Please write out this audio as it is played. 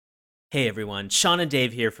Hey everyone, Sean and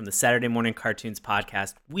Dave here from the Saturday Morning Cartoons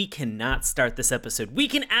podcast. We cannot start this episode. We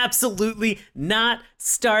can absolutely not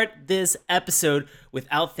start this episode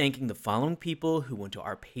without thanking the following people who went to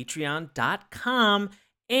our patreon.com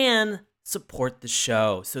and support the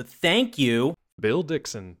show. So thank you, Bill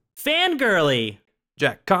Dixon, Fangirly,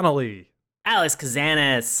 Jack Connolly, Alice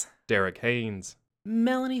Kazanis, Derek Haynes,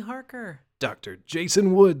 Melanie Harker, Dr.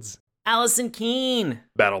 Jason Woods, Allison Keene,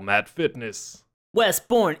 Battle Mat Fitness,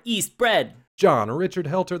 Westbourne East Bred, John Richard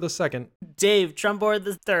Helter II, Dave Trumbore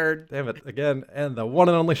III. damn it, again, and the one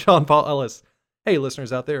and only Sean Paul Ellis. Hey,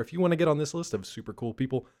 listeners out there, if you want to get on this list of super cool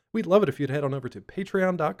people, we'd love it if you'd head on over to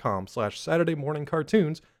patreon.com/Saturday Morning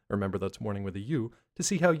Cartoons. Remember, that's morning with a U, to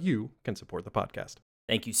see how you can support the podcast.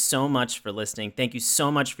 Thank you so much for listening. Thank you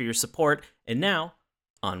so much for your support. And now,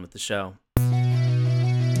 on with the show.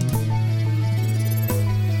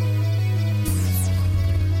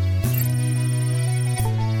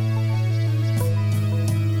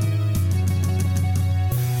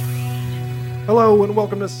 Hello and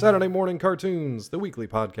welcome to Saturday Morning Cartoons, the weekly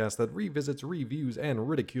podcast that revisits, reviews, and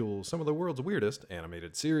ridicules some of the world's weirdest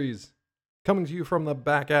animated series. Coming to you from the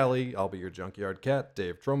back alley, I'll be your junkyard cat,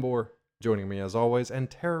 Dave Trumbore. Joining me as always and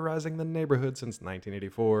terrorizing the neighborhood since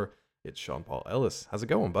 1984, it's Sean Paul Ellis. How's it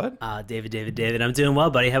going, bud? David, I'm doing well,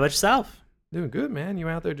 buddy. How about yourself? Doing good, man. You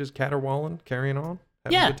out there just caterwauling, carrying on,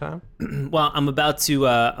 having Yeah. a good time? Well, I'm about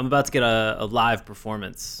to get a live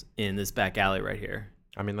performance in this back alley right here.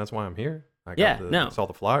 I mean, that's why I'm here. Saw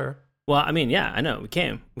the flyer. Well, I mean, yeah, I know. We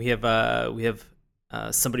came. We have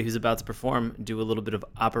somebody who's about to perform, do a little bit of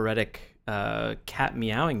operatic cat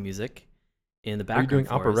meowing music in the Are you background. doing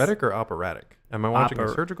for us. operatic or operatic? Am I watching a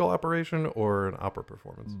surgical operation or an opera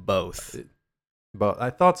performance? Both. But I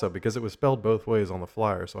thought so because it was spelled both ways on the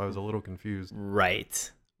flyer, so I was a little confused.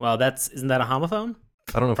 Right. Well, isn't that a homophone?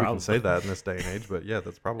 I don't know if we Probably. can say that in this day and age, but yeah,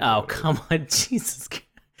 that's probably. Oh, what it is. come on, Jesus.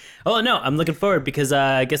 Oh, no, I'm looking forward because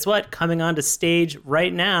guess what? Coming onto stage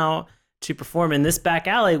right now to perform in this back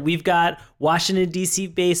alley, we've got Washington,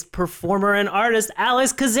 D.C.-based performer and artist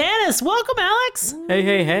Alex Kazanis. Welcome, Alex.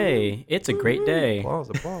 Hey. It's a great day.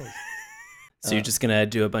 Applause. So you're just going to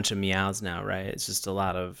do a bunch of meows now, right? It's just a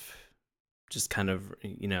lot of just kind of,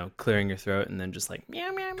 clearing your throat and then just like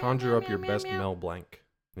meow, meow, meow. Conjure meow, up your meow, best meow. Mel Blanc.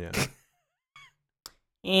 Yeah.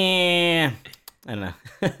 Yeah. I don't know.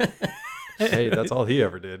 Hey, that's all he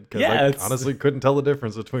ever did. Because Yeah, I it's- honestly couldn't tell the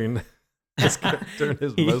difference between his character and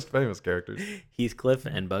his most famous characters. Heathcliff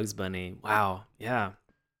and Bugs Bunny. Wow. Yeah.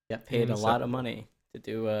 Got paid a lot of money to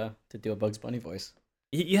do a Bugs Bunny voice.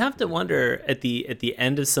 You have to wonder at the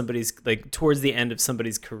end of somebody's, like, towards the end of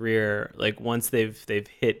somebody's career, like once they've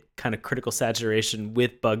hit kind of critical saturation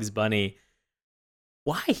with Bugs Bunny,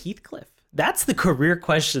 why Heathcliff? That's the career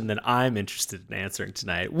question that I'm interested in answering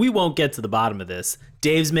tonight. We won't get to the bottom of this.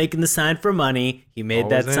 Dave's making the sign for money. He made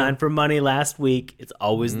Always that am. sign for money last week. It's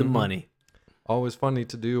always the money. Always funny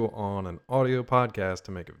to do on an audio podcast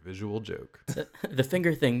to make a visual joke. The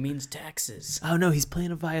finger thing means taxes. Oh no, he's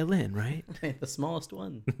playing a violin, right? The smallest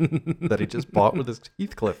one. That he just bought with his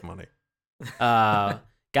Heathcliff money.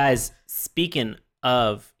 Guys, speaking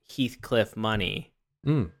of Heathcliff money,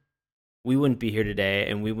 we wouldn't be here today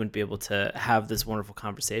and we wouldn't be able to have this wonderful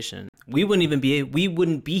conversation. We wouldn't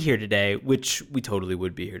be here today, which we totally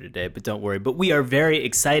would be here today, but don't worry. But we are very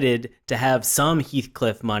excited to have some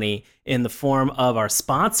Heathcliff money in the form of our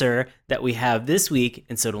sponsor that we have this week.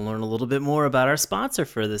 And so to learn a little bit more about our sponsor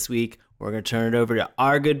for this week, we're going to turn it over to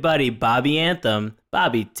our good buddy, Bobby Anthem.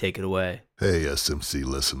 Bobby, take it away. Hey, SMC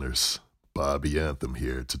listeners. Bobby Anthem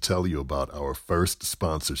here to tell you about our first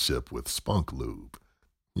sponsorship with Spunk Lube.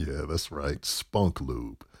 Yeah, that's right, Spunk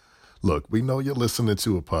Lube. Look, we know you're listening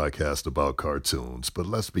to a podcast about cartoons, but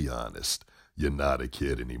let's be honest, you're not a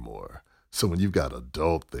kid anymore. So when you've got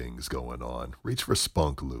adult things going on, reach for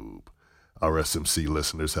Spunk Lube. Our SMC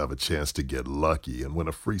listeners have a chance to get lucky and win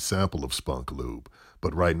a free sample of Spunk Lube.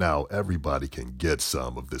 But right now, everybody can get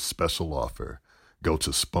some of this special offer. Go to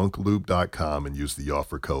spunklube.com and use the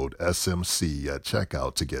offer code SMC at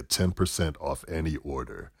checkout to get 10% off any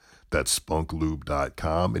order. That's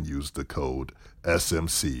spunklube.com and use the code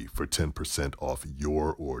SMC for 10% off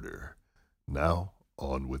your order. Now,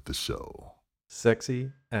 on with the show.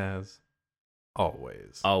 Sexy as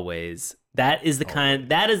always. Always. That is the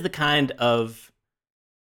kind of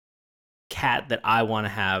cat that I want to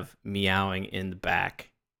have meowing in the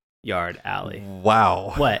backyard alley.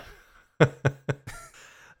 Wow. What?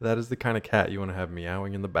 That is the kind of cat you want to have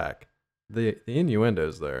meowing in the back. The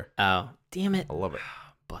innuendo's there. Oh, damn it. I love it.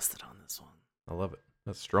 Busted on this one. I love it.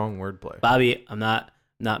 That's strong wordplay. Bobby, I'm not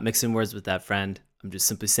mixing words with that, friend. I'm just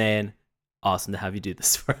simply saying awesome to have you do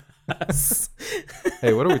this for us.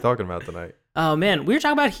 Hey, what are we talking about tonight? Oh, man. We were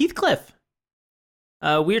talking about Heathcliff.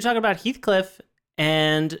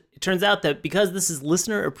 And it turns out that because this is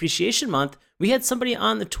Listener Appreciation Month, we had somebody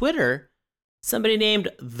on the Twitter, somebody named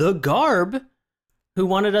The Garb, who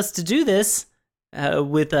wanted us to do this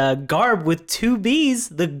with Garb with 2 B's.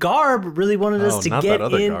 The Garb really wanted us to not get that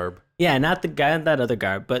other in. Garb. Yeah, not the guy, that other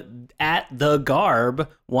Garb, but at The Garb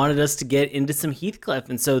wanted us to get into some Heathcliff.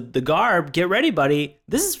 And so The Garb, get ready, buddy.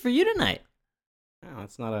 This is for you tonight. Oh,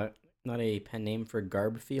 it's not a pen name for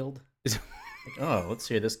Garbfield. Oh, let's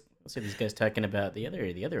hear this. Let's hear these guys talking about the other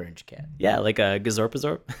orange cat. Yeah, like a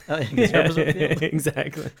Gazorpazorp. Gazorpazorp.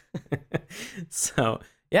 Exactly. So,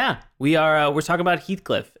 yeah, we're talking about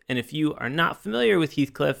Heathcliff. And if you are not familiar with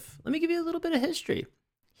Heathcliff, let me give you a little bit of history.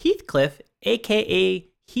 Heathcliff, a.k.a.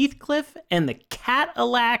 Heathcliff and the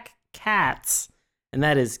Cadillac Cats, and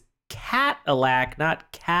that is Cadillac,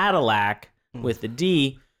 not Cadillac with a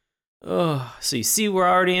D. Oh, so you see we're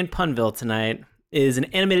already in Punville tonight. Is an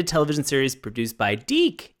animated television series produced by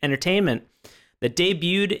DiC Entertainment that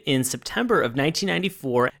debuted in September of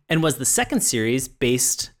 1994 and was the second series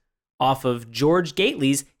based off of George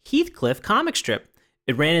Gately's Heathcliff comic strip.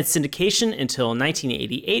 It ran its syndication until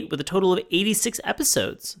 1988 with a total of 86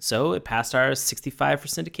 episodes. So it passed our 65 for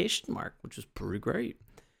syndication mark, which was pretty great.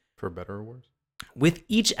 For better or worse? With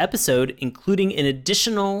each episode including an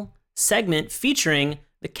additional segment featuring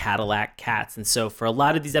the Cadillac Cats. And so for a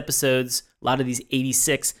lot of these episodes, a lot of these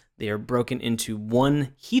 86, they are broken into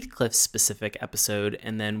one Heathcliff specific episode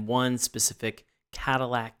and then one specific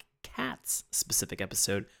Cadillac Cats specific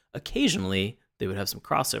episode. Occasionally, they would have some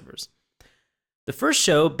crossovers. The first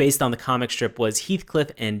show based on the comic strip was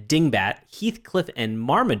Heathcliff and Dingbat, Heathcliff and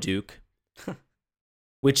Marmaduke,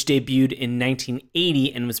 which debuted in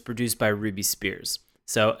 1980 and was produced by Ruby Spears.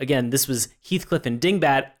 So again, this was Heathcliff and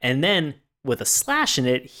Dingbat, and then with a slash in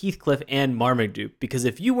it, Heathcliff and Marmaduke. Because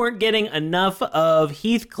if you weren't getting enough of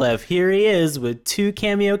Heathcliff, here he is with 2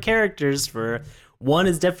 cameo characters. For one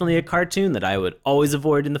is definitely a cartoon that I would always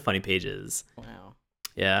avoid in the funny pages. Wow.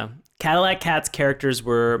 Yeah. Cadillac Cat's characters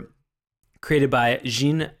were created by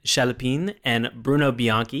Jean Chalopin and Bruno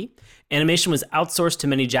Bianchi. Animation was outsourced to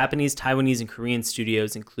many Japanese, Taiwanese, and Korean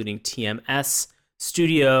studios, including TMS,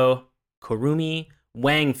 Studio Korumi,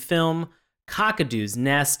 Wang Film, Kakadoo's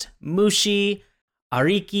Nest, Mushi,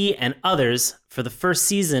 Ariki, and others for the first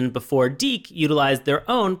season before DiC utilized their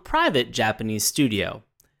own private Japanese studio.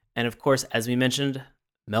 And of course, as we mentioned,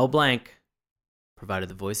 Mel Blanc provided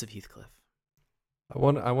the voice of Heathcliff. I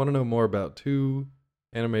want to know more about 2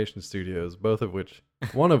 animation studios, one of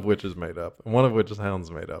which is made up, and one of which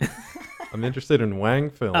Hound's made up. I'm interested in Wang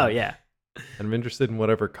Film. Oh, yeah. And I'm interested in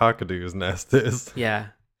whatever Kakadoo's Nest is. Yeah.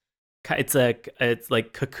 It's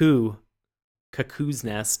like Cuckoo's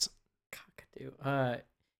Nest. Cockatoo.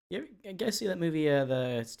 You guys see that movie,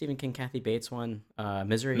 the Stephen King, Kathy Bates one,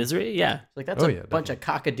 Misery? Misery? Yeah. Like that's a bunch of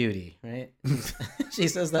cockadoodie, right? She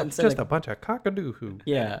says that instead just a bunch of cockadoo-hoo.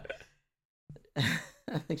 Yeah.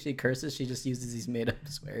 I think she curses. She just uses these made-up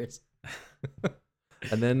swears.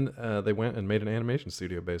 And then they went and made an animation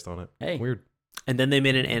studio based on it. Hey. Weird. And then they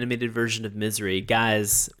made an animated version of Misery.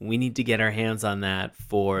 Guys, we need to get our hands on that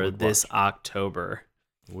for this October.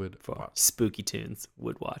 Would watch. Spooky Tunes.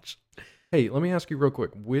 Would watch. Hey, let me ask you real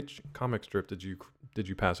quick. Which comic strip did you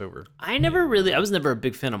pass over? I was never a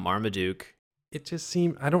big fan of Marmaduke. It just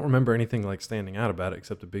seemed, I don't remember anything like standing out about it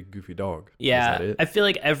except a big goofy dog. Yeah, Is that it? I feel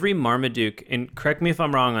like every Marmaduke, and correct me if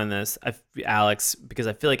I'm wrong on this, Alex, because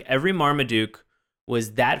I feel like every Marmaduke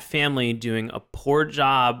was that family doing a poor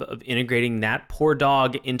job of integrating that poor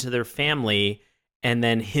dog into their family, and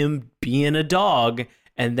then him being a dog,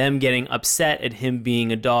 and them getting upset at him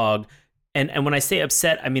being a dog. And when I say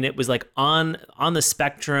upset, I mean it was like on the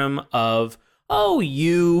spectrum of, oh,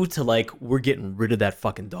 you, to like, we're getting rid of that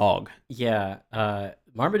fucking dog. Yeah,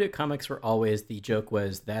 Marmaduke comics were always, the joke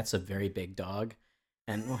was, that's a very big dog.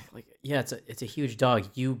 And like, yeah, it's a huge dog.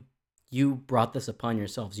 You brought this upon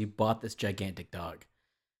yourselves. You bought this gigantic dog.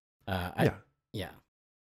 Yeah.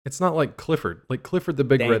 It's not like Clifford. Like Clifford the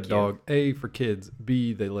big Thank red you. dog. A, for kids.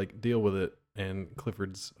 B, they like deal with it. And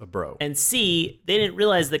Clifford's a bro. And C, they didn't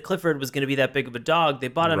realize that Clifford was going to be that big of a dog. They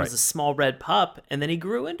bought him Right. as a small red pup, and then he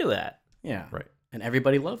grew into that. Yeah. Right. And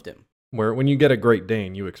everybody loved him. Where when you get a Great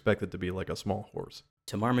Dane, you expect it to be like a small horse.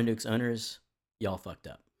 To Marmaduke's owners, y'all fucked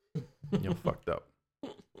up. You're fucked up.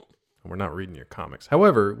 And we're not reading your comics.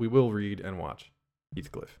 However, we will read and watch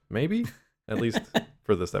Heathcliff. Maybe, at least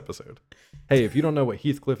for this episode. Hey, if you don't know what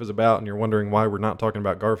Heathcliff is about and you're wondering why we're not talking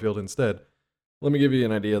about Garfield instead, let me give you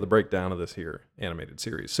an idea of the breakdown of this here animated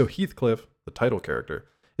series. So Heathcliff, the title character,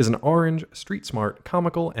 is an orange, street-smart,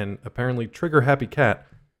 comical, and apparently trigger-happy cat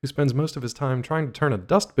who spends most of his time trying to turn a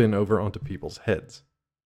dustbin over onto people's heads.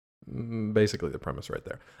 Basically the premise right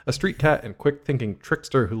there. A street cat and quick-thinking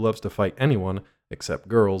trickster who loves to fight anyone, except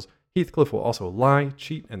girls, Heathcliff will also lie,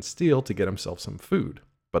 cheat, and steal to get himself some food.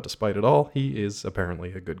 But despite it all, he is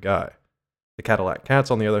apparently a good guy. The Cadillac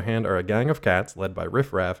Cats, on the other hand, are a gang of cats led by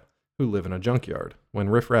Riff Raff who live in a junkyard. When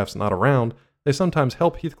Riff Raff's not around, they sometimes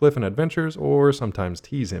help Heathcliff in adventures or sometimes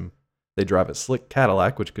tease him. They drive a slick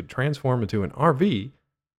Cadillac which could transform into an RV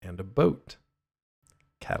and a boat.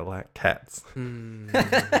 Cadillac Cats.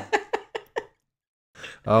 I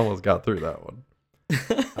almost got through that one.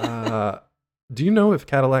 Do you know if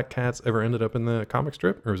Cadillac Cats ever ended up in the comic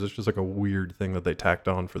strip, or is this just like a weird thing that they tacked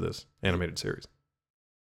on for this animated series?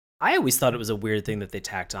 I always thought it was a weird thing that they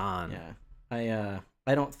tacked on. Yeah,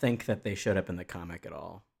 I don't think that they showed up in the comic at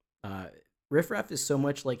all. Riff Raff is so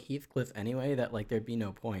much like Heathcliff anyway that like there'd be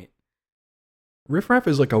no point. Riff Raff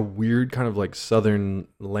is like a weird kind of like southern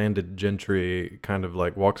landed gentry, kind of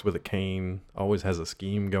like walks with a cane, always has a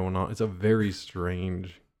scheme going on. It's a very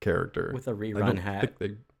strange character. With a rerun hat.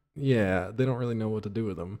 They don't really know what to do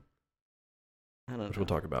with them. I don't know. Which we'll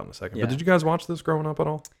talk about in a second. Yeah. But did you guys watch this growing up at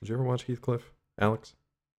all? Did you ever watch Heathcliff, Alex?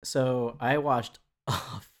 So I watched a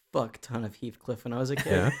fuck ton of Heathcliff when I was a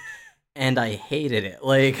kid. Yeah. And I hated it.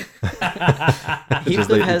 Like Just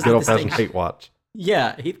the good old-fashioned hate watch.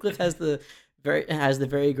 Yeah, Heathcliff has the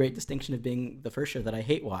very great distinction of being the first show that I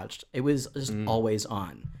hate watched. It was just always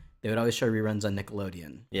on. They would always show reruns on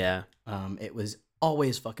Nickelodeon. Yeah. It was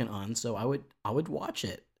always fucking on, so I would watch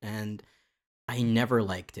it, and I never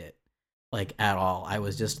liked it, like at all. I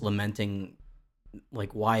was just lamenting,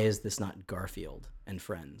 like, why is this not Garfield and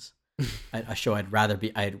Friends, a show I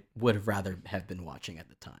would have rather have been watching at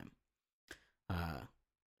the time.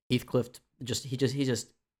 Heathcliff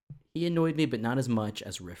he annoyed me, but not as much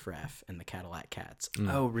as Riff Raff and the Cadillac Cats.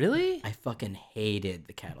 Oh, really? I fucking hated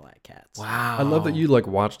the Cadillac Cats. Wow. I love that you like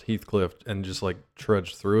watched Heathcliff and just like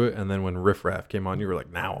trudged through it, and then when Riff Raff came on, you were like,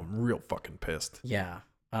 "Now I'm real fucking pissed." Yeah.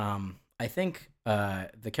 I think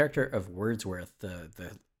the character of Wordsworth,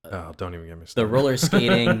 don't even get me started. the roller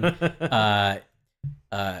skating,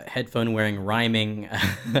 headphone wearing, rhyming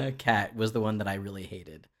cat was the one that I really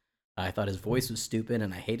hated. I thought his voice was stupid,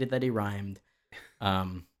 and I hated that he rhymed.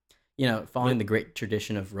 Following the great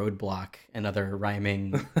tradition of Roadblock and other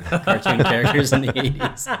rhyming cartoon characters in the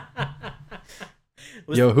 80s.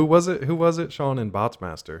 Who was it? Who was it? Sean and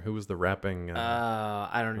Botsmaster. Who was the rapping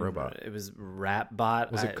I don't know. robot? It was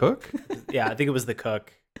Rapbot. Was it Cook? Yeah, I think it was the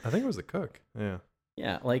Cook. I think it was the Cook. Yeah.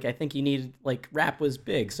 Yeah, like I think you needed, like, rap was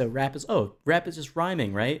big, so rap is just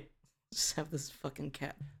rhyming, right? Just have this fucking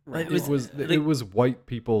cat. It was white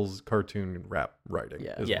people's cartoon rap writing.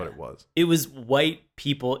 What it was. It was white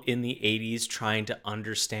people in the 80s trying to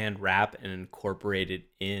understand rap and incorporate it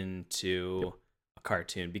into a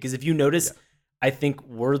cartoon. Because if you notice, I think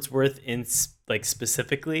Wordsworth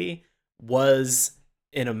specifically was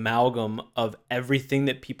an amalgam of everything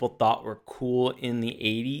that people thought were cool in the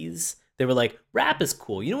 80s. They were like, rap is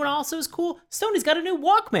cool. You know what also is cool? Sony's got a new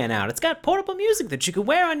Walkman out. It's got portable music that you can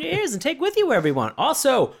wear on your ears and take with you wherever you want.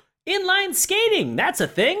 Also, inline skating. That's a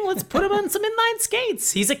thing. Let's put him on some inline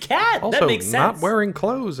skates. He's a cat. Also, that makes sense. Not wearing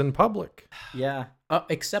clothes in public. Yeah.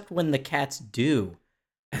 Except when the cats do.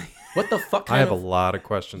 What the fuck? I have a lot of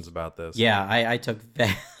questions about this. Yeah, I took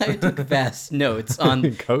vast notes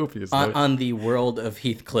on copious on the world of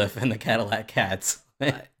Heathcliff and the Cadillac Cats.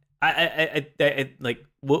 I like.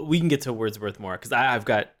 We can get to Wordsworth more because I've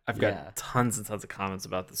got tons and tons of comments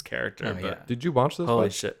about this character. Did you watch this?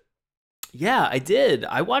 Holy shit! Yeah, I did.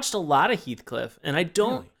 I watched a lot of Heathcliff, and I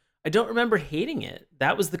don't remember hating it.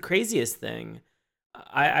 That was the craziest thing.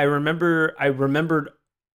 I remembered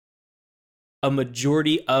a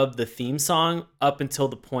majority of the theme song up until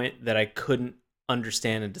the point that I couldn't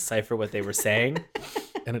understand and decipher what they were saying.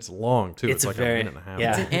 And it's long too. It's like a minute and a half.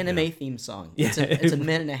 Yeah. It's an anime theme song. It's a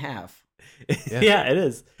minute and a half. Yeah, it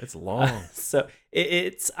is. It's long. So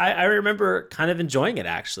I remember kind of enjoying it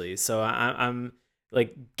actually. So I'm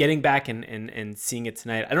like getting back and seeing it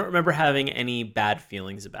tonight. I don't remember having any bad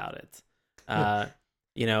feelings about it.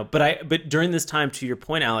 But during this time, to your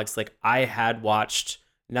point, Alex, like I had watched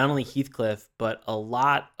not only Heathcliff, but a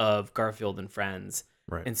lot of Garfield and Friends.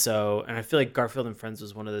 Right. And I feel like Garfield and Friends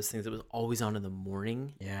was one of those things that was always on in the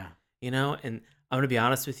morning. Yeah. And I'm going to be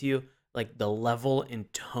honest with you, like the level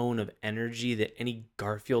and tone of energy that any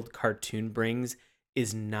Garfield cartoon brings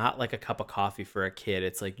is not like a cup of coffee for a kid.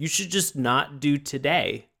 It's like, you should just not do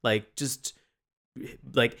today. Like, just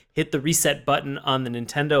like hit the reset button on the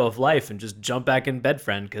Nintendo of life and just jump back in bed,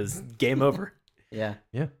 friend, because game over. Yeah.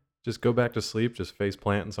 Yeah. Just go back to sleep. Just face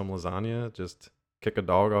plant in some lasagna. Just kick a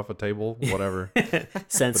dog off a table. Whatever.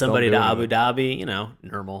 Send But somebody to don't do Abu it. Dhabi. You know,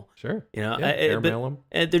 normal. Sure. You know, Yeah, airmail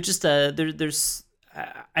them. they're just there's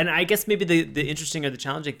and I guess maybe the interesting or the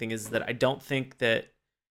challenging thing is that I don't think that,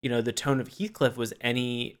 you know, the tone of Heathcliff was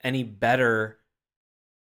any better,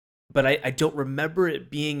 but I don't remember it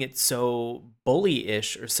being so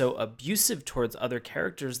bully-ish or so abusive towards other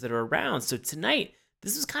characters that are around. So tonight,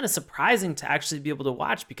 this is kind of surprising to actually be able to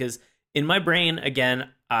watch, because in my brain, again,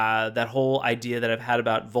 that whole idea that I've had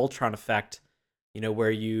about Voltron effect, you know, where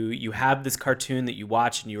you have this cartoon that you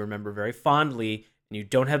watch and you remember very fondly, and you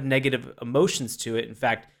don't have negative emotions to it. In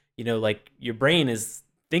fact, you know, like your brain is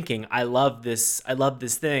thinking, I love this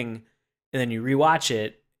thing, and then you rewatch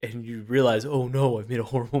it and you realize, oh no, I've made a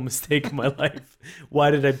horrible mistake in my life. Why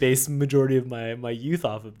did I base the majority of my youth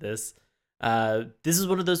off of this? This is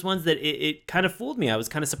one of those ones that it kind of fooled me. I was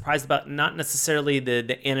kind of surprised about not necessarily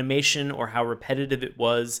the animation or how repetitive it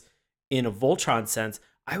was in a Voltron sense.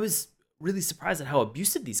 I was really surprised at how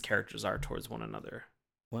abusive these characters are towards one another.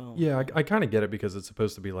 Well, Yeah, I kind of get it, because it's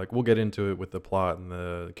supposed to be like, we'll get into it with the plot and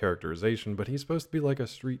the characterization, but he's supposed to be like a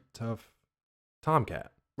street tough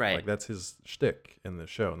tomcat. Right. Like, that's his shtick in the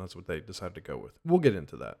show, and that's what they decided to go with. We'll get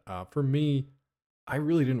into that. For me, I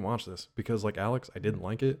really didn't watch this because, like Alex, I didn't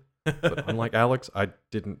like it. But unlike Alex, I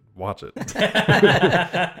didn't watch it.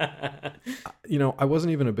 You know, I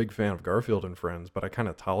wasn't even a big fan of Garfield and Friends, but I kind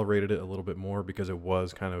of tolerated it a little bit more because it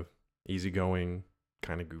was kind of easygoing,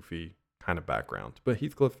 kind of goofy, kind of background. But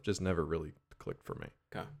Heathcliff just never really clicked for me.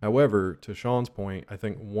 Okay. However, to Sean's point, I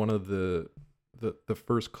think one of the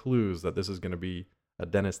first clues that this is going to be a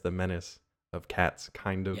Dennis the Menace of Cats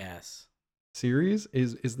kind of yes. series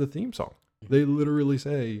is the theme song. They literally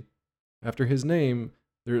say, after his name,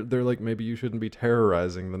 they're like, maybe you shouldn't be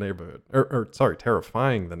terrorizing the neighborhood, or sorry,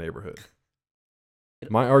 terrifying the neighborhood.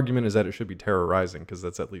 My argument is that it should be terrorizing, because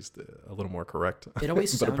that's at least a little more correct. It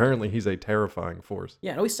always but sounded, apparently he's a terrifying force.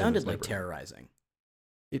 yeah, it always sounded this like neighborhood. terrorizing.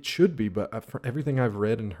 It should be, but for everything I've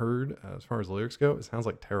read and heard, as far as lyrics go, it sounds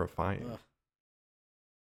like terrifying. Ugh.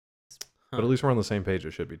 But at least we're on the same page.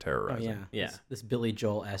 It should be Oh terrorizing. yeah, Yeah. This Billy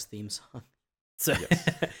Joel ass theme song. So, Yes.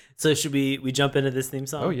 so should we jump into this theme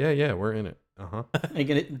song? Oh yeah, we're in it. Are you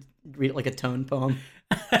gonna read it like a tone poem?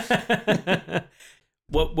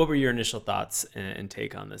 What were your initial thoughts and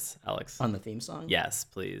take on this, Alex? On the theme song? Yes,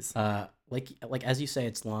 please. Like as you say,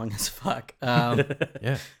 it's long as fuck.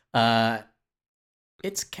 Yeah.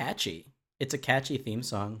 It's catchy. It's a catchy theme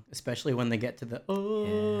song, especially when they get to the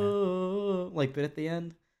like bit at the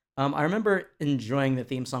end. I remember enjoying the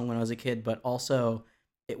theme song when I was a kid, but also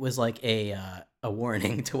it was like a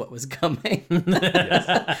warning to what was coming.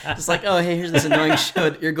 Just like, oh, hey, here's this annoying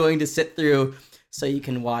show that you're going to sit through so you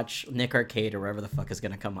can watch Nick Arcade or whatever the fuck is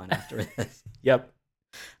going to come on after this. Yep.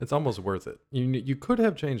 It's almost worth it. You could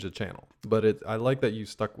have changed the channel, but I like that you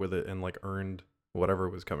stuck with it and like earned whatever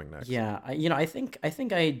was coming next. Yeah, I think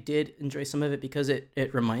I did enjoy some of it because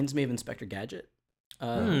it reminds me of Inspector Gadget.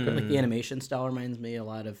 Like the animation style reminds me a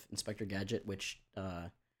lot of Inspector Gadget, which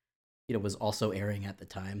was also airing at the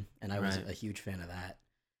time, and I was a huge fan of that.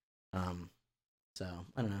 So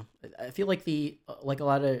I don't know. I feel like like a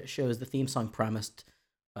lot of shows, the theme song promised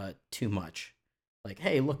too much. Like,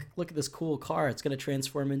 hey, look at this cool car. It's gonna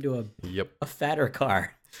transform into a fatter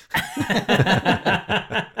car.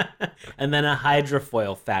 And then a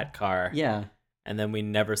hydrofoil fat car. Yeah. And then we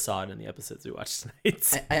never saw it in the episodes we watched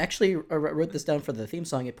tonight. I actually wrote this down for the theme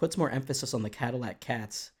song. It puts more emphasis on the Cadillac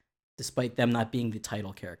Cats, despite them not being the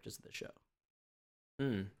title characters of the show.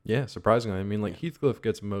 Yeah, surprisingly. I mean, like, Heathcliff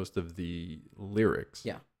gets most of the lyrics.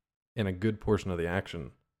 Yeah. And a good portion of the action.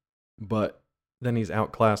 But then he's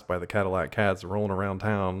outclassed by the Cadillac Cats rolling around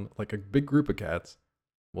town, like a big group of cats.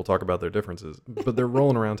 We'll talk about their differences. But they're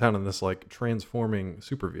rolling around town in this, like, transforming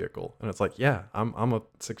super vehicle. And it's like, yeah, I'm a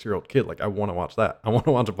 6-year-old kid. Like, I want to watch that. I want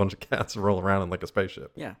to watch a bunch of cats roll around in, like, a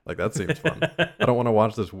spaceship. Yeah. Like, that seems fun. I don't want to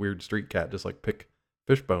watch this weird street cat just, like, pick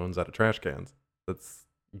fish bones out of trash cans.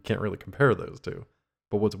 You can't really compare those two.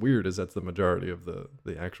 But what's weird is that's the majority of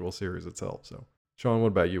the actual series itself. So, Sean, what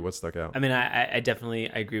about you? What stuck out? I mean, I definitely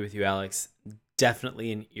agree with you, Alex.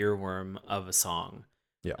 Definitely an earworm of a song.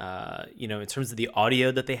 Yeah. In terms of the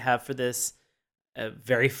audio that they have for this,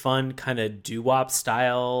 very fun kind of doo-wop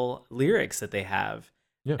style lyrics that they have.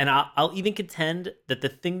 Yeah. And I'll even contend that the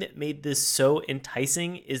thing that made this so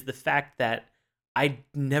enticing is the fact that I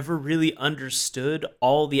never really understood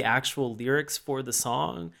all the actual lyrics for the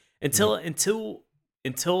song until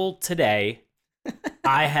today.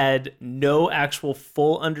 I had no actual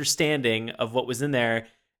full understanding of what was in there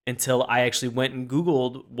until I actually went and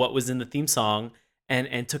Googled what was in the theme song.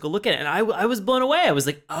 and took a look at it, and I was blown away. I was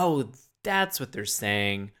like, oh, that's what they're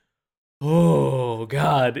saying. Oh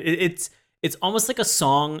God, it's almost like a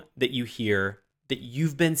song that you hear that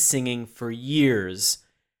you've been singing for years,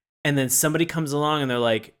 and then somebody comes along and they're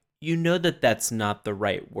like, you know that's not the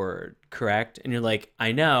right word, correct? And you're like,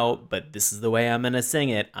 I know, but this is the way I'm gonna sing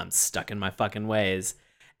it. I'm stuck in my fucking ways.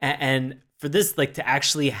 And for this, like, to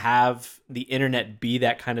actually have the internet be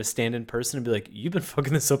that kind of stand-in person and be like, you've been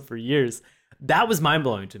fucking this up for years, that was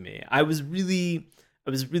mind-blowing to me. I was really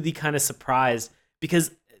kind of surprised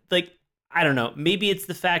because, like, I don't know, maybe it's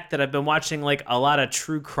the fact that I've been watching like a lot of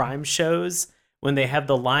true crime shows when they have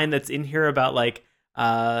the line that's in here about like,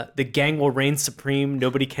 the gang will reign supreme,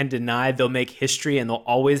 nobody can deny, they'll make history, and they'll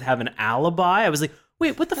always have an alibi. I was like,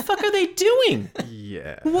 wait, what the fuck are they doing?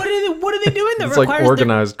 Yeah. What are they doing that it's requires like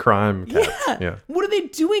organized crime cats. Yeah. What are they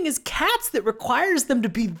doing as cats that requires them to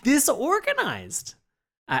be this organized?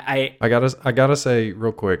 I gotta say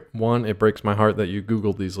real quick, one, it breaks my heart that you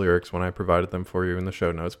Googled these lyrics when I provided them for you in the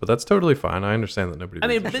show notes, but that's totally fine. I understand that nobody. I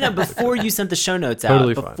mean, before you sent the show notes out,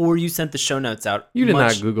 Totally before you sent the show notes out, you did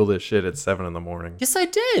not Google this shit at 7 a.m. Yes, I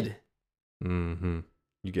did. Mm-hmm.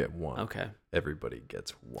 You get one. Okay. Everybody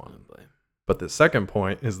gets one. Oh, but the second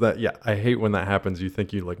point is that, yeah, I hate when that happens. You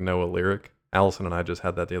think you like know a lyric. Allison and I just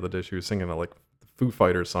had that the other day. She was singing a like Foo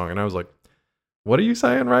Fighters song, and I was like, what are you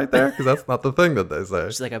saying right there? Because that's not the thing that they say.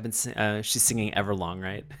 She's like, she's singing Everlong,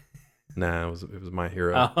 right? Nah, it was My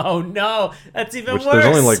Hero. Oh no, that's even worse. There's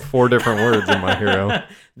only like 4 different words in My Hero.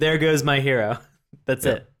 There goes my hero. That's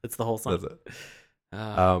it. That's the whole song. That's it.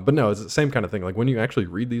 But no, it's the same kind of thing. Like when you actually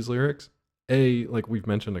read these lyrics, like we've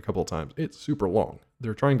mentioned a couple of times, it's super long.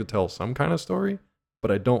 They're trying to tell some kind of story, but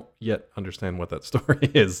I don't yet understand what that story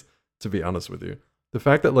is, to be honest with you. The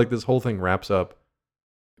fact that like this whole thing wraps up,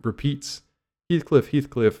 repeats,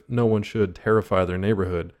 Heathcliff, no one should terrify their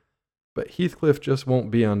neighborhood, but Heathcliff just won't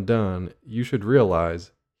be undone. You should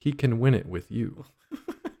realize he can win it with you.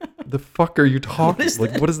 The fuck are you talking?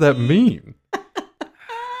 What does that mean?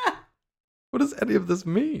 What does any of this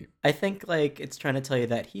mean? I think like it's trying to tell you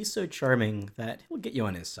that he's so charming that he'll get you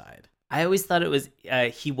on his side. I always thought it was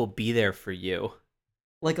he will be there for you.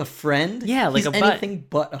 Like a friend? Yeah, like he's anything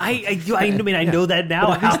but a friend. I know that now.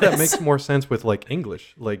 But at least that makes more sense with like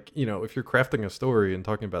English. Like, you know, if you're crafting a story and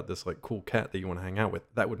talking about this like cool cat that you want to hang out with,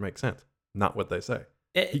 that would make sense. Not what they say.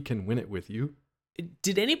 He can win it with you.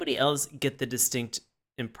 Did anybody else get the distinct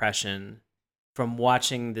impression from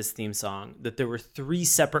watching this theme song that there were 3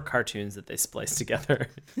 separate cartoons that they spliced together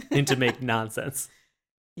to make nonsense?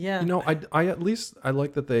 Yeah. You know, I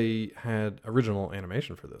like that they had original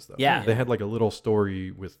animation for this though. Yeah. They had like a little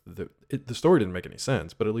story with the story didn't make any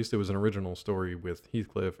sense, but at least it was an original story with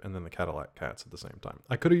Heathcliff and then the Cadillac Cats at the same time.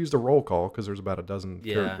 I could have used a roll call because there's about a dozen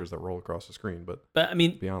characters that roll across the screen, but I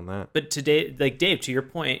mean, beyond that. But today, like Dave, to your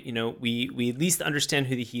point, you know, we at least understand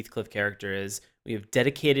who the Heathcliff character is. We have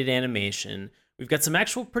dedicated animation. We've got some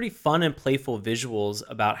actual pretty fun and playful visuals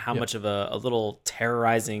about how much of a little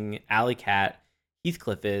terrorizing alley cat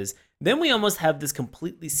Heathcliff is. Then we almost have this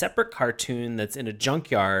completely separate cartoon that's in a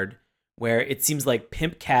junkyard where it seems like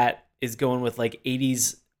Pimp Cat is going with like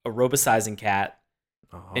 80s aerobicizing cat.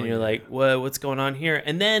 And you're like, what's going on here?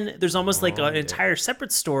 And then there's almost like an entire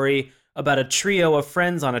separate story about a trio of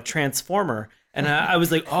friends on a Transformer. And I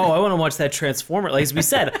was like, I want to watch that Transformer. Like as we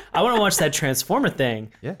said, I want to watch that Transformer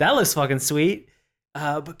thing. Yeah. That looks fucking sweet.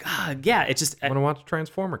 But God, yeah, it just... I want to watch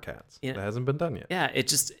Transformer Cats. That hasn't been done yet. Yeah, it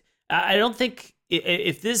just... I don't think...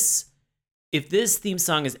 If this theme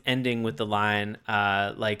song is ending with the line,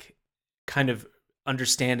 like, kind of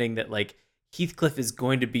understanding that, like, Heathcliff is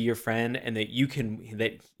going to be your friend and that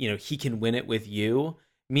he can win it with you,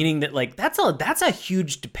 meaning that, like, that's a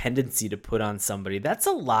huge dependency to put on somebody. That's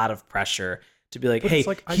a lot of pressure to be like, hey,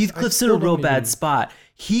 like, Heathcliff's in a real bad spot.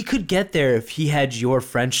 He could get there if he had your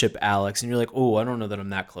friendship, Alex. And you're like, I don't know that I'm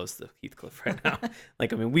that close to Heathcliff right now.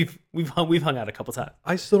 Like, I mean, we've hung out a couple times.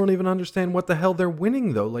 I still don't even understand what the hell they're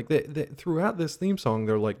winning though. Like they throughout this theme song,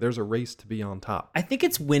 they're like, there's a race to be on top. I think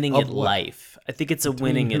it's winning at life. I think it's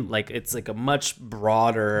it's like a much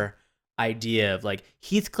broader idea of like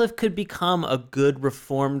Heathcliff could become a good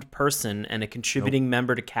reformed person and a contributing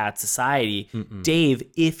member to cat society. Dave,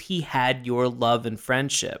 if he had your love and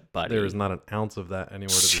friendship, buddy. There is not an ounce of that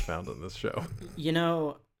anywhere to be found in this show. You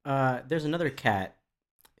know, there's another cat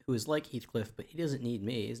who is like Heathcliff, but he doesn't need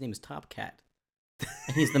me. His name is Top Cat.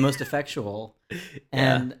 And he's the most effectual.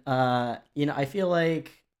 And you know, I feel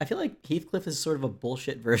like Heathcliff is sort of a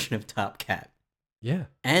bullshit version of Top Cat. Yeah.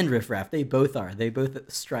 And Riff Raff, they both are. They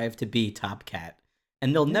both strive to be Top Cat.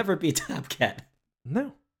 And they'll never be Top Cat.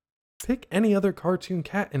 No. Pick any other cartoon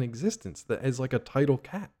cat in existence that is like a title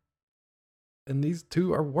cat. And these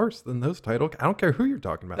two are worse than those titles. I don't care who you're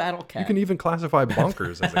talking about. Battle Cat. You can even classify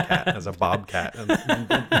Bonkers as a cat, as a bobcat. And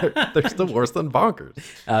they're still worse than Bonkers.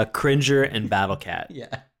 Cringer and Battle Cat. Yeah.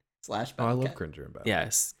 Slash Oh, Battle I love Cat. Cringer and Battle.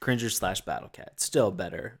 Yes, Cringer / Battle Cat. Still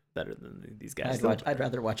better than these guys. I'd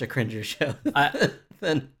rather watch a Cringer show I-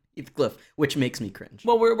 than Heathcliff, which makes me cringe.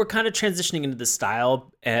 Well, we're kind of transitioning into the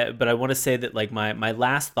style, but I want to say that like my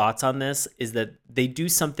last thoughts on this is that they do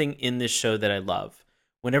something in this show that I love.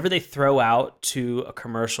 Whenever they throw out to a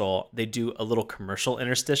commercial, they do a little commercial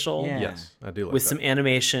interstitial. Yeah. Yes, I do like With that. some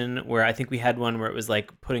animation where I think we had one where it was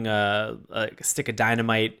like putting a stick of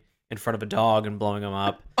dynamite in front of a dog and blowing him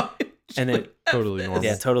up. And then Totally normal.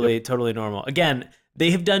 yeah, totally normal. Again,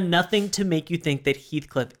 they have done nothing to make you think that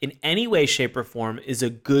Heathcliff in any way, shape, or form is a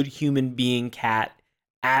good human being cat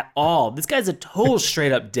at all. This guy's a total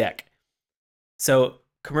straight up dick. So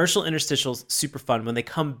commercial interstitials, super fun. When they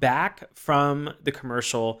come back from the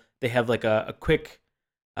commercial, they have like a quick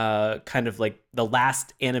kind of like the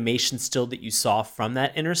last animation still that you saw from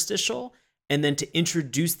that interstitial. And then to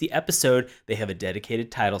introduce the episode, they have a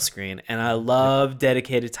dedicated title screen. And I love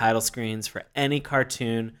dedicated title screens for any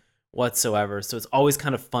cartoon whatsoever. So it's always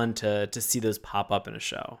kind of fun to see those pop up in a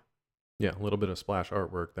show. Yeah, a little bit of splash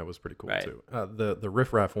artwork. That was pretty cool, Right. too. The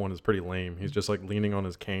Riff Raff one is pretty lame. He's just like leaning on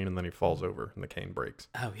his cane and then he falls over and the cane breaks.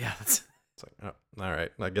 Oh, yeah. It's like, oh, all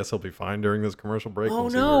right. I guess he'll be fine during this commercial break. Oh, We'll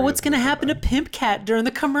see no. where he What's is going to when we come happen to back. Pimp Cat during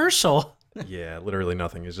the commercial? Yeah, literally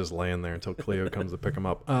nothing. He's just laying there until Cleo comes to pick him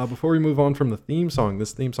up. Before we move on from the theme song,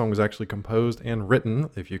 this theme song was actually composed and written,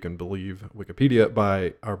 if you can believe Wikipedia,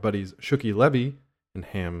 by our buddies Shuki Levy and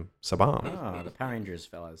Ham Saban. Oh, the Power Rangers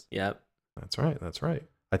fellas. Yep. That's right. That's right.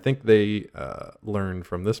 I think they learned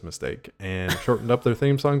from this mistake and shortened up their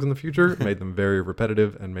theme songs in the future, made them very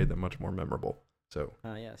repetitive, and made them much more memorable. So,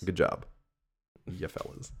 Yes. good job, ya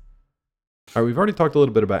fellas. All right, we've already talked a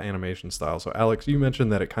little bit about animation style. So, Alex, you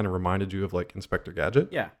mentioned that it kind of reminded you of like Inspector Gadget.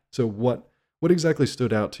 Yeah. So, what exactly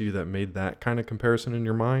stood out to you that made that kind of comparison in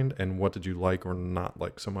your mind, and what did you like or not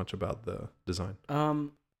like so much about the design? I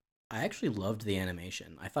actually loved the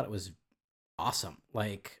animation. I thought it was awesome.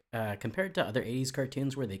 Like compared to other 80s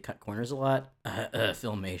cartoons where they cut corners a lot,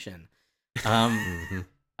 Filmation. Mhm.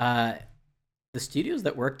 The studios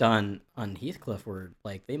that worked on Heathcliff were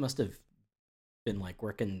like, they must have been like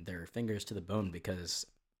working their fingers to the bone, because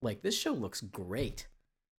like this show looks great,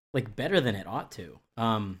 like better than it ought to.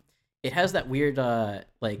 It has that weird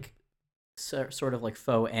like sort of like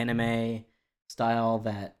faux anime style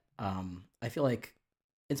that I feel like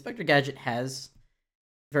Inspector Gadget has.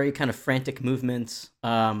 Very kind of frantic movements,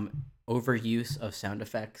 overuse of sound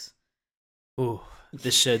effects. Ooh,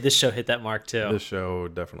 this show hit that mark too. This show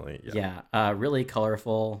definitely, yeah. Yeah, really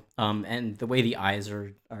colorful. And the way the eyes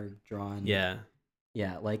are drawn. Yeah.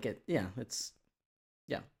 Yeah, like it. Yeah, it's.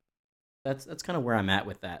 Yeah, that's kind of where I'm at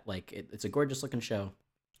with that. Like it's a gorgeous looking show,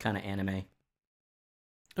 kind of anime,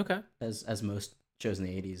 Okay. as most shows in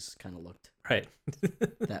the '80s kind of looked. Right.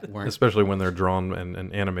 That weren't. Especially when they're drawn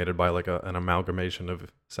and animated by like an amalgamation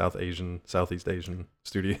of Southeast Asian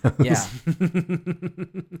studios. Yeah.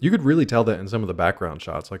 You could really tell that in some of the background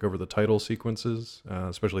shots, like over the title sequences,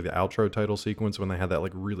 especially the outro title sequence when they had that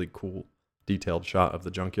like really cool detailed shot of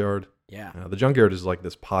the junkyard. Yeah. The junkyard is like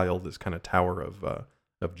this pile, this kind of tower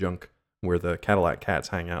of junk where the Cadillac cats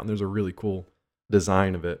hang out, and there's a really cool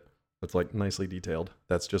design of it that's like nicely detailed.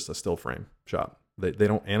 That's just a still frame shot. They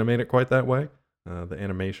don't animate it quite that way. The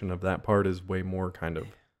animation of that part is way more kind of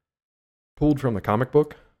pulled from the comic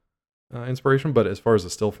book inspiration. But as far as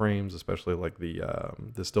the still frames, especially like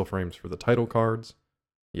the still frames for the title cards,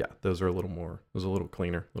 yeah, those are a little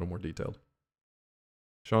cleaner, a little more detailed.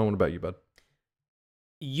 Sean, what about you, bud?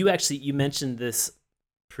 You mentioned this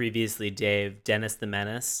previously, Dave. Dennis the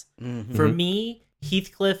Menace. Mhm. For me,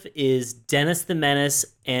 Heathcliff is Dennis the Menace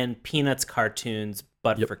and Peanuts cartoons,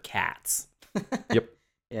 but Yep. for cats. Yep.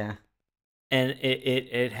 Yeah. And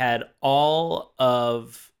it had all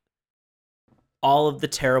of the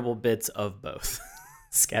terrible bits of both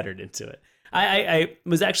scattered into it. I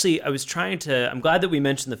was trying to. I'm glad that we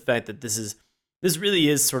mentioned the fact that this really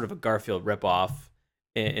is sort of a Garfield ripoff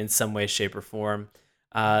in some way, shape, or form.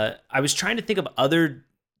 I was trying to think of other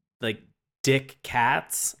like dick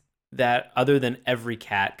cats that other than every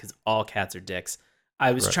cat, because all cats are dicks.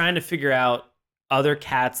 I was Right. trying to figure out other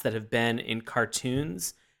cats that have been in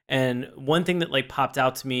cartoons, and one thing that like popped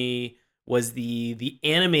out to me was the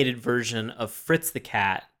animated version of Fritz the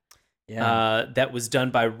Cat. Yeah. That was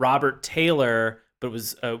done by Robert Taylor, but it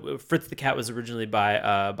was Fritz the Cat was originally by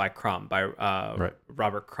Right.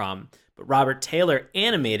 Robert Crumb, but Robert Taylor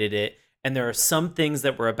animated it, And there are some things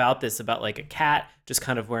that were about this, about like a cat just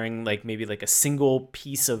kind of wearing like maybe like a single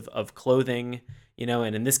piece of clothing,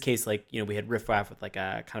 and in this case, like, we had Riff Raff with like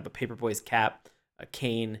a kind of a Paperboy's cap, a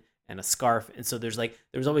cane, and a scarf. And so there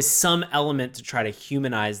was always some element to try to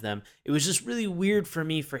humanize them. It was just really weird for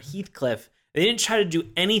me for Heathcliff. They didn't try to do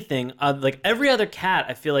anything. Like every other cat,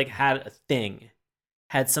 I feel like had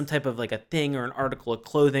some type of like a thing or an article of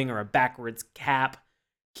clothing or a backwards cap.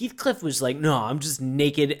 Heathcliff was like, no, I'm just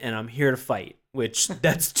naked and I'm here to fight, which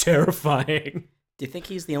that's terrifying. Do you think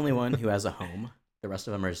he's the only one who has a home? The rest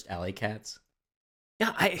of them are just alley cats?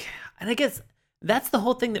 Yeah, I guess that's the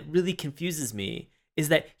whole thing that really confuses me, is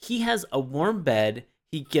that he has a warm bed,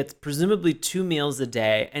 he gets presumably 2 meals a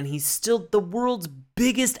day, and he's still the world's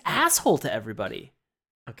biggest asshole to everybody.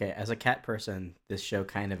 Okay, as a cat person, this show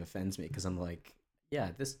kind of offends me because I'm like, yeah,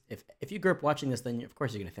 this if you grew up watching this, then of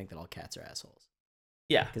course you're going to think that all cats are assholes.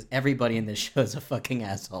 Yeah. Because everybody in this show is a fucking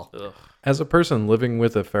asshole. Ugh. As a person living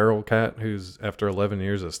with a feral cat who's after 11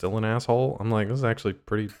 years is still an asshole, I'm like, this is actually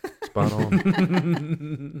pretty spot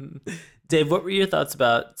on. Dave, what were your thoughts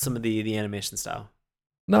about some of the animation style?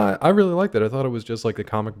 No, I really liked it. I thought it was just like the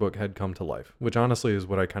comic book had come to life, which honestly is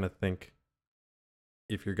what I kind of think.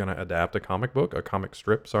 If you're going to adapt a comic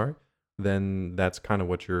strip, then that's kind of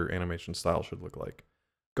what your animation style should look like.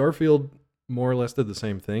 Garfield more or less did the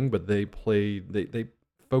same thing, but they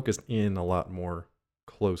focused in a lot more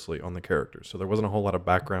closely on the characters. So there wasn't a whole lot of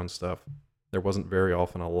background stuff. There wasn't very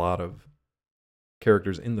often a lot of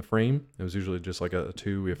characters in the frame. It was usually just like a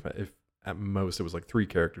 2, if at most it was like 3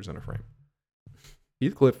 characters in a frame.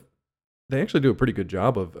 Heathcliff, they actually do a pretty good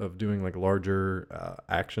job of doing like larger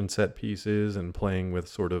action set pieces and playing with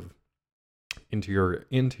sort of interior,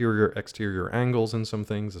 exterior angles in some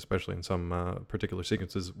things, especially in some particular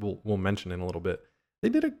sequences we'll mention in a little bit. They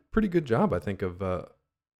did a pretty good job, I think, of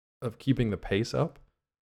keeping the pace up.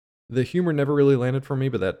 The humor never really landed for me,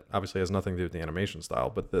 but that obviously has nothing to do with the animation style.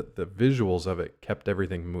 But the visuals of it kept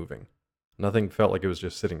everything moving. Nothing felt like it was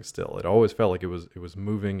just sitting still. It always felt like it was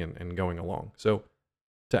moving and going along. So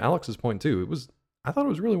to Alex's point too, I thought it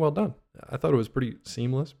was really well done. I thought it was pretty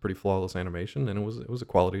seamless, pretty flawless animation, and it was a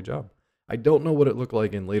quality job. I don't know what it looked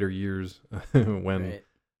like in later years when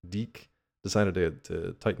Deke decided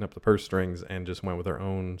to tighten up the purse strings and just went with their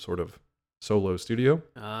own sort of solo studio.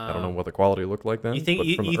 I don't know what the quality looked like then. You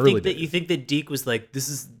think that Deke was like, this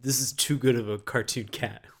is too good of a cartoon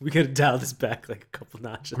cat. We got to dial this back like a couple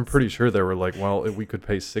notches. I'm pretty sure they were like, well, we could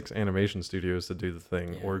pay 6 animation studios to do the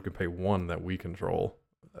thing, or we could pay 1 that we control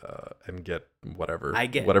and get whatever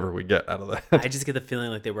we get out of that. I just get the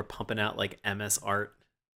feeling like they were pumping out like MS art,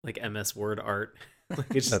 like MS Word art.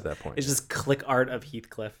 Like it's just, at that point, it's just click art of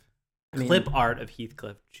Heathcliff. Clip art of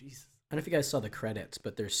Heathcliff. Jesus. I don't know if you guys saw the credits,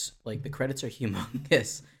 but there's like the credits are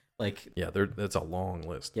humongous. Like, yeah, that's a long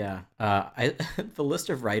list. Yeah, the list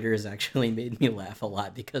of writers actually made me laugh a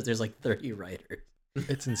lot because there's like 30 writers.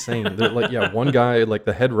 It's insane. They're like, yeah, one guy, like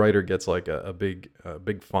the head writer, gets like a big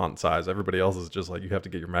font size. Everybody else is just like, you have to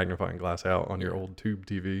get your magnifying glass out on your old tube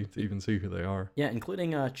TV to even see who they are. Yeah,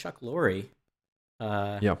 including Chuck Lorre.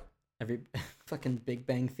 Yeah. Every fucking Big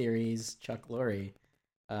Bang Theory's Chuck Lorre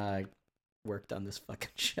worked on this fucking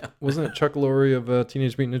show. Wasn't it Chuck Lorre of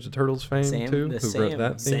Teenage Mutant Ninja Turtles fame too? Who wrote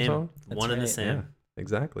that theme song? One and the same. Yeah,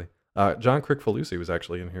 exactly. John Kricfalusi was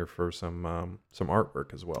actually in here for some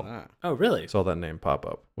artwork as well. Ah. Oh, really? Saw that name pop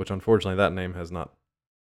up, which unfortunately that name has not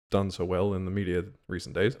done so well in the media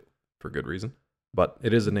recent days, for good reason. But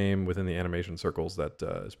it is a name within the animation circles that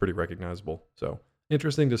is pretty recognizable. So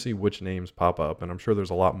interesting to see which names pop up, and I'm sure there's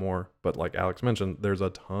a lot more. But like Alex mentioned, there's a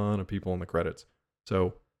ton of people in the credits.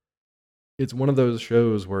 So it's one of those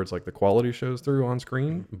shows where it's like the quality shows through on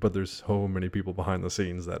screen, but there's so many people behind the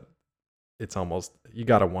scenes that it's almost, you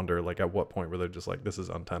got to wonder, like, at what point were they just like, this is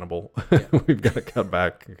untenable. Yeah. We've got to cut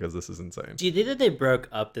back because this is insane. Do you think that they broke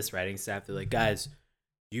up this writing staff? They're like, guys,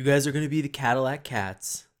 you guys are going to be the Cadillac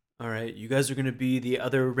Cats. All right. You guys are going to be the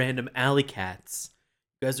other random alley cats.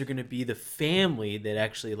 You guys are going to be the family that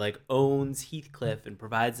actually like owns Heathcliff and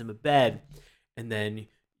provides him a bed. And then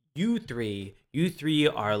you three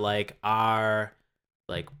are like our,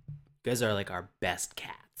 like, you guys are like our best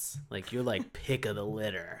cats. Like, you're like pick of the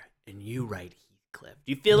litter. And you write Heathcliff.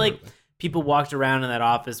 Do you feel like people walked around in that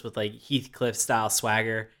office with like Heathcliff style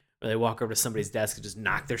swagger, where they walk over to somebody's desk and just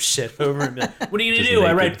knock their shit over and be like, what are you going to do? Naked.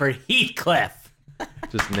 I write for Heathcliff.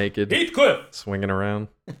 Just naked. Heathcliff. Swinging around.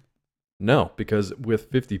 No, because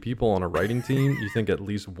with 50 people on a writing team, you think at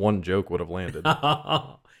least one joke would have landed.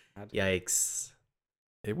 Yikes.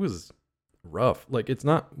 It was rough. Like, it's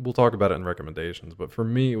not, we'll talk about it in recommendations, but for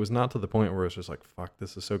me, it was not to the point where it's just like, fuck,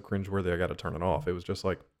 this is so cringeworthy, I got to turn it off. It was just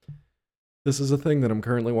like, This is a thing that I'm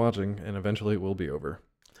currently watching, and eventually it will be over.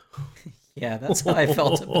 Yeah, that's how I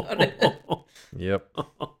felt about it. Yep.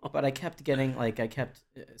 But I kept getting,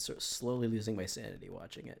 sort of slowly losing my sanity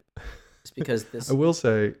watching it. Just because this... I will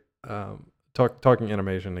say, talking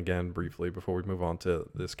animation again briefly before we move on to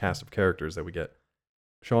this cast of characters that we get.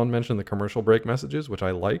 Sean mentioned the commercial break messages, which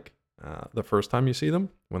I like. The first time you see them,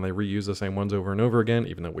 when they reuse the same ones over and over again,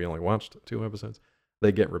 even though we only watched 2 episodes,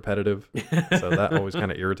 they get repetitive. So that always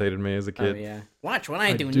kind of irritated me as a kid. Oh, yeah. Watch what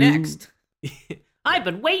I do next. I've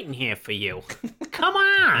been waiting here for you. Come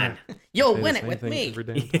on. You'll Say win the it same with thing me. every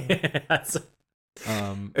damn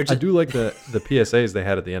time. Or I do like the PSAs they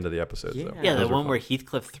had at the end of the episodes, though. Yeah, the Those were one fun. where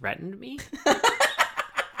Heathcliff threatened me.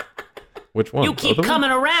 Which one? You Both keep of them? coming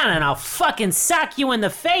around and I'll fucking sock you in the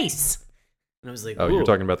face. And I was like, Oh, ooh. you're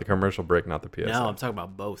talking about the commercial break, not the PSA. No, I'm talking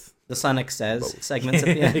about both. The Sonic Says segments at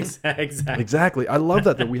the end. Exactly. Exactly. I love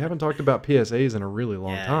that we haven't talked about PSAs in a really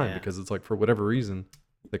long Yeah, time yeah. because it's like, for whatever reason,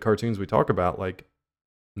 the cartoons we talk about, like,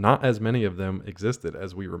 not as many of them existed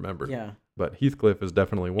as we remember. Yeah. But Heathcliff is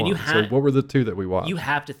definitely one. you So had- what were the 2 that we watched? You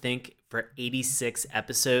have to think for 86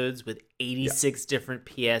 episodes with 86 different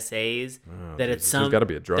PSAs Oh, that it's Jesus. some. There's got to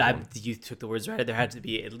be a drug one. You took the words right. There had to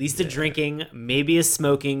be at least a drinking, maybe a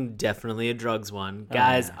smoking, definitely a drugs one.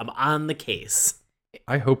 Guys, yeah. I'm on the case.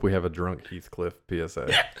 I hope we have a drunk Heathcliff PSA.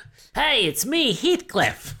 Hey, it's me,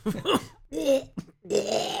 Heathcliff.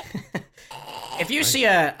 If you see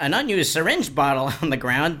an unused syringe bottle on the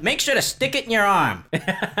ground, make sure to stick it in your arm.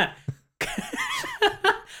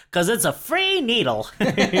 Because it's a free needle.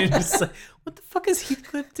 You're just like, what the fuck is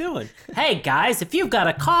Heathcliff doing? Hey, guys, if you've got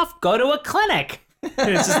a cough, go to a clinic. And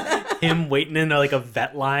it's just him waiting in like a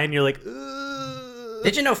vet line. You're like, ugh.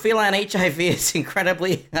 Did you know feline HIV is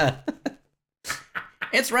incredibly...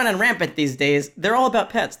 it's running rampant these days. They're all about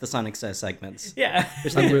pets, the Sonic Says segments. Yeah.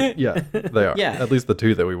 Yeah, they are. Yeah. At least the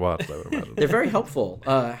 2 that we watched, I would imagine. They're very helpful.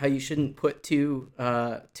 How you shouldn't put two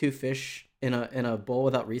fish in a bowl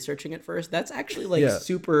without researching it first. That's actually like Yeah.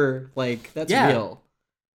 super, like, that's Yeah. real.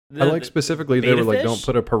 I like specifically they were beta like, fish? don't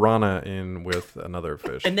put a piranha in with another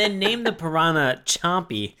fish. And then name the piranha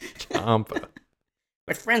Chompy. Champa.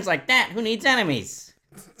 With friends like that, who needs enemies?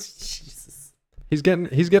 Jesus. He's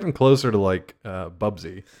getting closer to like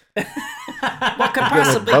Bubsy. What could Getting like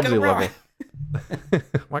possibly Bubsy go wrong? level.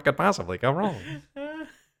 What could possibly go wrong?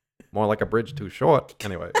 More like a bridge too short.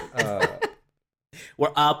 Anyway,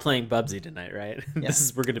 We're all playing Bubsy tonight, right? Yeah.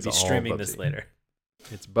 We're going to be It's all streaming this Bubsy. later.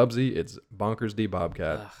 it's Bubsy, it's Bonkers D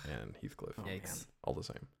Bobcat, Ugh. and Heathcliff. Yikes. All the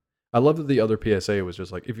same. I love that the other PSA was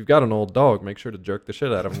just like, if you've got an old dog, make sure to jerk the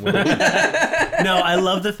shit out of him with it. No, I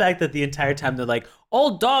love the fact that the entire time they're like,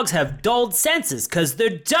 old dogs have dulled senses because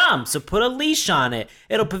they're dumb, so put a leash on it.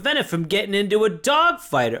 It'll prevent it from getting into a dog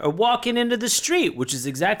fight or walking into the street, which is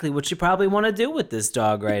exactly what you probably want to do with this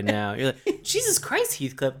dog right now. You're like, Jesus Christ,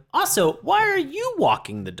 Heathcliff. Also, why are you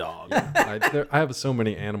walking the dog? I have so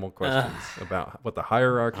many animal questions about what the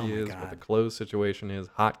hierarchy is, what the God. closed situation is,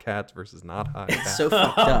 hot cats versus not hot cats. So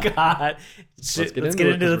fucked Oh, up. God. Shit, get let's into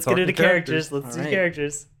it, 'cause we're let's get into talking characters. characters. Let's do All right.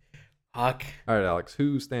 characters. Fuck. All right, Alex,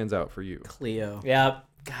 who stands out for you? Cleo. Yeah.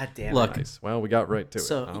 God damn Look, Nice. Well, we got right to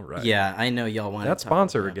so it. All right. yeah, I know y'all want That to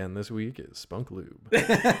sponsor again this week is Spunk Lube.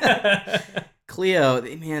 Cleo,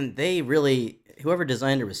 man, they really, whoever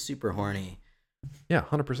designed her was super horny. Yeah,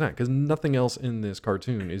 100%. Because nothing else in this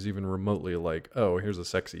cartoon is even remotely like, oh, here's a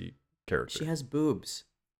sexy character. She has boobs,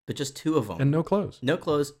 but just 2 of them. And no clothes. No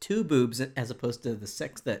clothes, 2 boobs, as opposed to the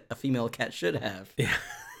sex that a female cat should have. Yeah.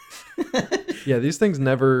 Yeah, these things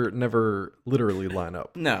never literally line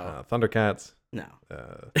up. No. Thundercats, No.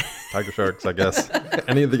 tiger sharks, I guess.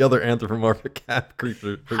 Any of the other anthropomorphic cat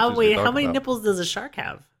creatures. How we talk many about. nipples does a shark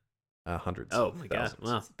have? Hundreds. Oh my God. thousands.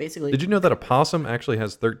 Wow. Basically, Did you know that a possum actually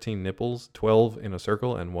has 13 nipples, 12 in a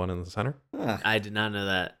circle and 1 in the center? I did not know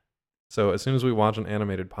that. So as soon as we watch an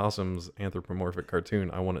animated possum's anthropomorphic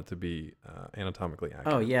cartoon, I want it to be anatomically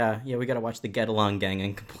accurate. Oh yeah, we gotta watch the Get Along Gang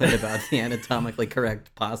and complain about the anatomically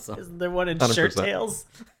correct possum. Isn't there one in 100%. Shirt Tails?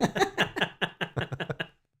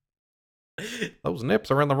 Those nips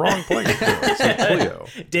are in the wrong place. So Cleo,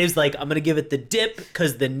 Dave's like, I'm gonna give it the dip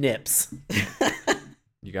because the nips.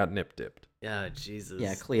 you got nip dipped. Oh Jesus.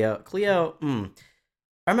 Yeah, Cleo.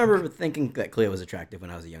 I remember thinking that Cleo was attractive when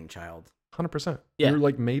I was a young child. 100%. Yeah. You're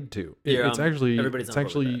like made to. You're, It's actually everybody's it's on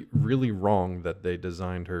board with actually really wrong that they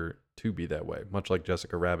designed her to be that way. Much like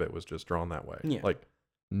Jessica Rabbit was just drawn that way. Yeah. Like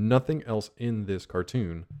nothing else in this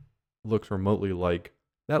cartoon looks remotely like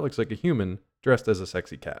that. Looks like a human dressed as a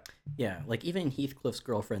sexy cat. Yeah, like even Heathcliff's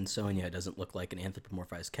girlfriend Sonia doesn't look like an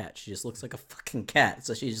anthropomorphized cat. She just looks like a fucking cat.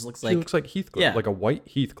 So she just looks She like looks like Heathcliff, yeah. like a white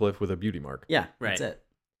Heathcliff with a beauty mark. yeah, Right. that's it.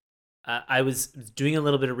 I was doing a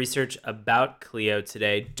little bit of research about Cleo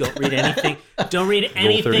today. Don't read anything. Don't read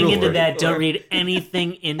anything into that. Don't read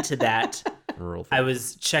anything into that. I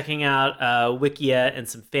was checking out Wikia and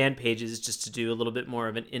some fan pages just to do a little bit more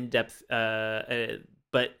of an in-depth.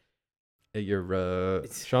 But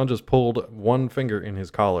Sean just pulled one finger in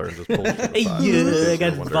his collar and just pulled it to the side. Yeah, I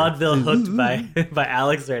got vaudeville hooked by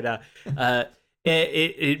Alex right now.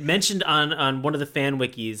 It mentioned on one of the fan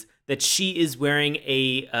wikis that she is wearing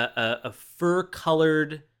a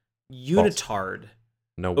fur-colored unitard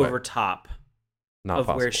over top of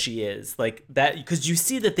where she is, like that, because you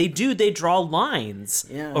see that they draw lines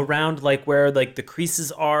around like where like the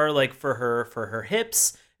creases are, like for her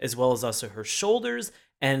hips as well as also her shoulders.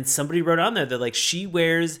 And somebody wrote on there that like she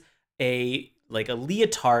wears a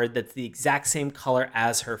leotard that's the exact same color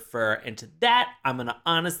as her fur, and to that I'm gonna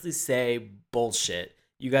honestly say bullshit.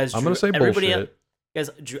 You guys, I'm gonna say bullshit. You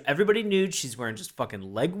guys drew everybody nude. She's wearing just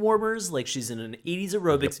fucking leg warmers, like she's in an 80s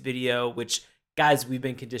aerobics video. Which, guys, we've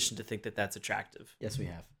been conditioned to think that that's attractive. Yes, we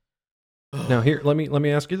have. Now here, let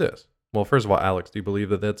me ask you this. Well, first of all, Alex, do you believe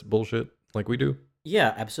that that's bullshit like we do?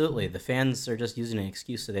 Yeah, absolutely. The fans are just using an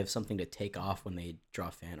excuse so they have something to take off when they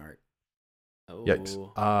draw fan art. Oh, yikes!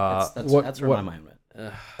 That's where my mind went.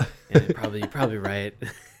 Yeah, you're probably right.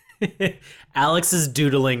 Alex is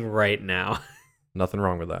doodling right now. Nothing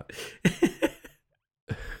wrong with that.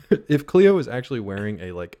 If Cleo is actually wearing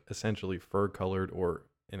a like essentially fur colored, or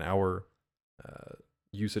in our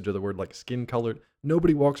usage of the word like skin colored,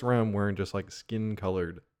 nobody walks around wearing just like skin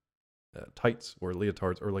colored tights or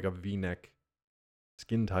leotards or like a V-neck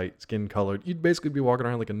skin tight, skin colored. You'd basically be walking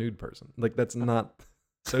around like a nude person. Like that's not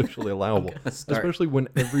socially allowable, especially when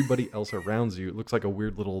everybody else around you, it looks like a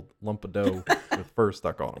weird little lump of dough with fur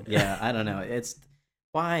stuck on them. Yeah, I don't know. It's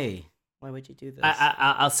why would you do this?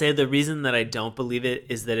 I'll say the reason that I don't believe it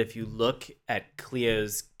is that if you look at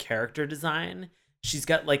Cleo's character design, she's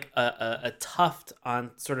got like a tuft on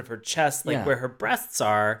sort of her chest, like where her breasts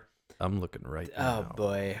are. I'm looking right now. Oh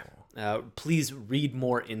boy. Please read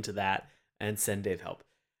more into that and send Dave help.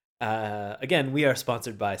 Again, we are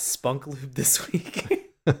sponsored by Spunk Lube this week.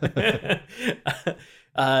 But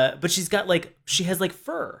she has like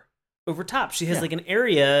fur over top. She has like an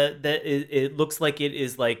area that it looks like it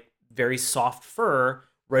is like very soft fur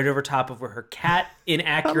right over top of where her cat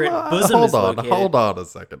inaccurate bosom is located. Hold on a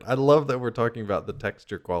second. I love that we're talking about the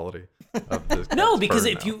texture quality of this. No, because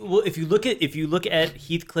if you look at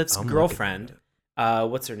Heathcliff's girlfriend,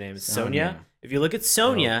 what's her name? Sonia. If you look at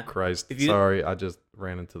Sonia, oh, Christ, sorry, I just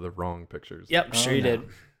ran into the wrong pictures. Yep, sure you did.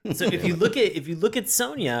 So if you look at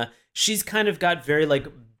Sonia, she's kind of got very like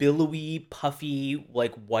billowy, puffy,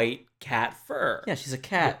 like white cat fur. Yeah, she's a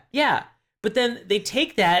cat. Yeah. But then they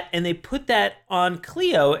take that and they put that on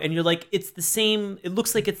Cleo, and you're like, it's the same. It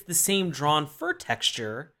looks like it's the same drawn fur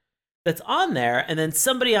texture that's on there. And then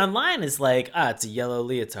somebody online is like, it's a yellow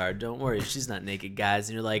leotard. Don't worry, she's not naked, guys.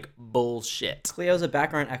 And you're like, bullshit. Cleo's a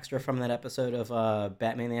background extra from that episode of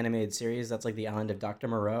Batman the Animated Series. That's like the Island of Dr.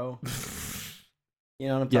 Moreau. You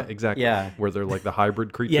know what I'm talking about? Yeah, exactly. Yeah. Where they're like the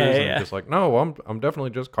hybrid creatures. And just like, no, I'm definitely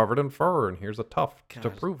just covered in fur, and here's a tuft to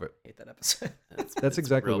prove it. I hate that episode. That's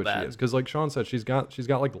exactly what bad. she is. Because like Sean said, she's got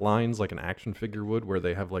like lines like an action figure would, where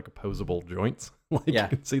they have like opposable joints. Like you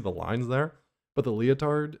can see the lines there. But the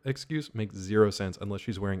leotard excuse makes zero sense unless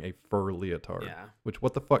she's wearing a fur leotard. Yeah. Which,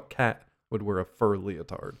 what the fuck cat would wear a fur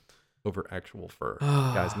leotard over actual fur?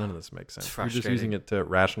 Guys, none of this makes sense. You're just using it to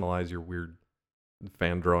rationalize your weird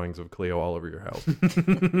fan drawings of Cleo all over your house.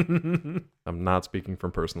 I'm not speaking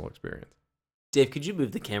from personal experience. Dave, could you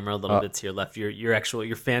move the camera a little bit to your left?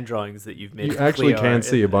 Your fan drawings that you've made. You actually can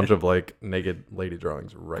see a bunch of like naked lady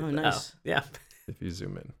drawings right there. Nice. Oh, yeah. If you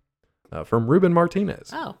zoom in. From Ruben Martinez.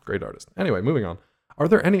 Oh. Great artist. Anyway, moving on. Are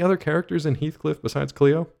there any other characters in Heathcliff besides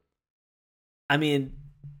Cleo? I mean,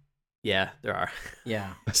 yeah, there are.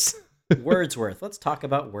 Yeah. Wordsworth. Let's talk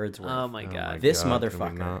about Wordsworth. Oh my god. This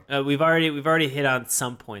motherfucker. We've already hit on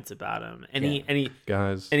some points about him. Any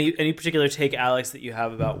particular take, Alex, that you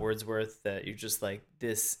have about Wordsworth that you're just like,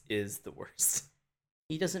 this is the worst?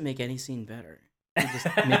 He doesn't make any scene better. He just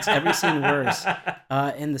makes every scene worse.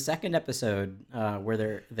 In the second episode,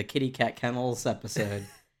 where the kitty cat kennels episode,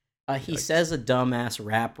 he says a dumbass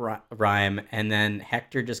rap rhyme, and then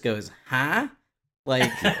Hector just goes, huh?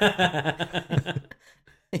 Like,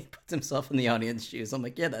 he puts himself in the audience shoes. I'm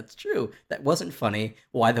like, yeah, that's true. That wasn't funny.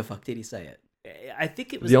 Why the fuck did he say it? I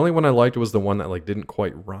think it was the only one I liked was the one that like didn't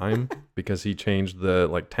quite rhyme because he changed the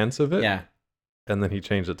like tense of it. Yeah. And then he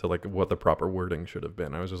changed it to like what the proper wording should have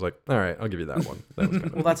been. I was just like, all right, I'll give you that one. That was kind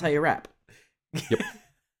of well, that's how you rap. Yep.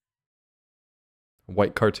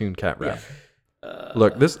 White cartoon cat rap.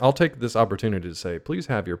 Look, I'll take this opportunity to say, please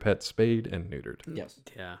have your pet spayed and neutered. Yes.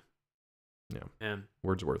 Yeah. Yeah.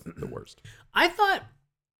 Wordsworth, the worst. I thought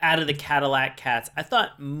out of the Cadillac Cats, I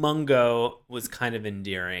thought Mungo was kind of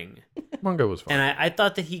endearing. Mungo was fun. And I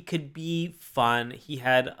thought that he could be fun. He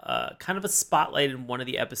had kind of a spotlight in one of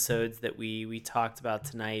the episodes that we talked about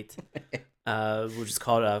tonight, which is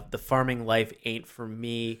called "The Farming Life Ain't For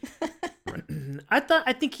Me."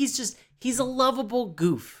 I think he's a lovable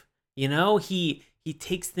goof. You know, he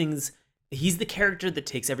takes things. He's the character that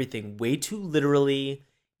takes everything way too literally.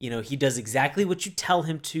 You know, he does exactly what you tell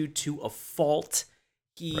him to a fault.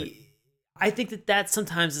 I think that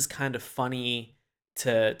sometimes is kind of funny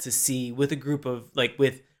to see with a group of like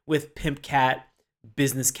with Pimp Cat,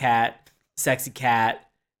 Business Cat, Sexy Cat,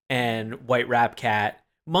 and White Rap Cat.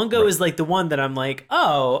 Mungo is like the one that I'm like,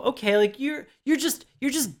 oh, okay, like you're just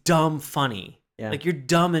dumb funny. Yeah. Like you're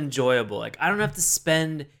dumb enjoyable. Like I don't have to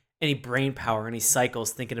spend any brain power, any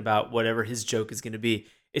cycles thinking about whatever his joke is going to be.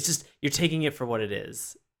 It's just you're taking it for what it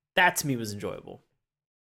is. That to me was enjoyable.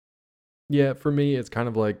 Yeah, for me, it's kind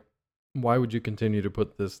of like, why would you continue to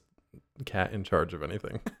put this cat in charge of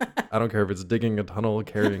anything? I don't care if it's digging a tunnel,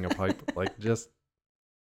 carrying a pipe. Like, just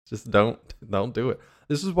don't do it.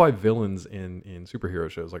 This is why villains in superhero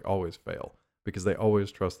shows like always fail, because they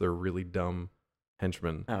always trust their really dumb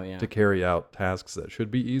henchmen to carry out tasks that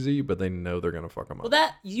should be easy, but they know they're gonna fuck them up. Well,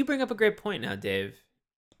 that you bring up a great point now, Dave.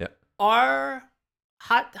 Yeah. Our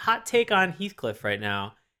hot take on Heathcliff right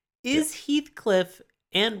now is Heathcliff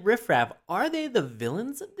and Riff Raff, are they the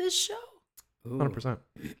villains of this show? 100%.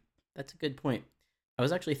 That's a good point. I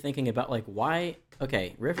was actually thinking about like why.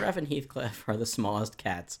 Okay, Riff Raff and Heathcliff are the smallest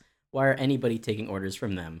cats. Why are anybody taking orders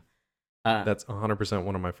from them? That's 100%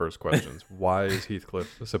 one of my first questions. Why is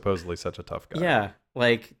Heathcliff supposedly such a tough guy? Yeah,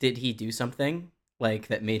 like did he do something like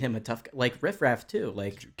that made him a tough guy? Like Riff Raff too.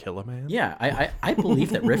 Like, did you kill a man? Yeah, I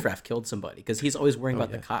believe that Riff Raff killed somebody because he's always worrying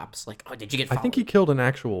about the cops. Like, oh, did you get followed? I think he killed an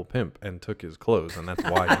actual pimp and took his clothes, and that's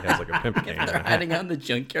why he has like a pimp cane. They're hiding out in the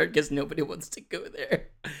junkyard because nobody wants to go there.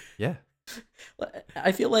 Yeah.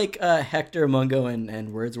 I feel like Hector, Mungo,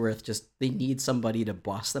 and Wordsworth they need somebody to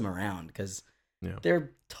boss them around because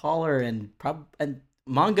they're taller and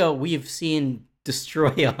Mungo we've seen destroy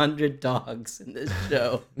 100 dogs in this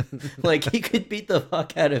show. Like he could beat the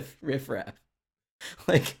fuck out of Riff Raff.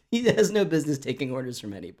 Like he has no business taking orders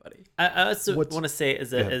from anybody. I also want to say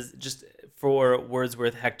as just for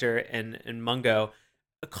Wordsworth, Hector, and Mungo,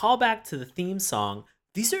 a callback to the theme song.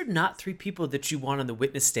 These are not three people that you want on the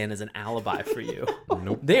witness stand as an alibi for you.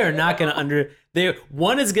 Nope. They are not going to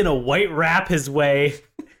one is going to white rap his way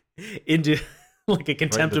into like a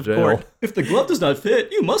contempt of court. If the glove does not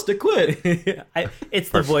fit, you must acquit. It's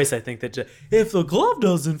the voice I think that if the glove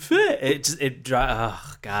doesn't fit,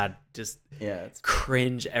 just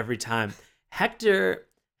cringe every time. Hector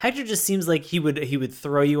just seems like he would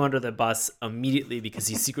throw you under the bus immediately because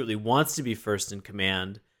he secretly wants to be first in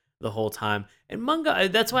command the whole time. And Mungo,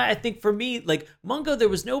 that's why I think for me, like Mungo, there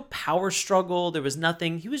was no power struggle. There was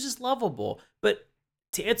nothing. He was just lovable. But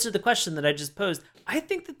to answer the question that I just posed, I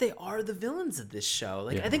think that they are the villains of this show.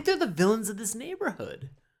 Like I think they're the villains of this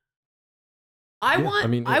neighborhood.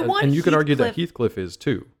 And you could argue that Heathcliff is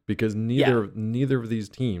too, because neither of these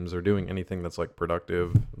teams are doing anything that's like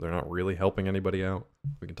productive. They're not really helping anybody out.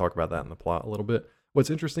 We can talk about that in the plot a little bit. What's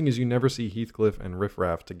interesting is you never see Heathcliff and Riff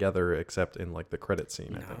Raff together except in like the credit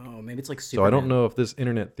scene, I think. Oh, maybe it's like Superman. So I don't know if this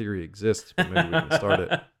internet theory exists, but maybe we can start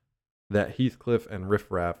it. That Heathcliff and Riff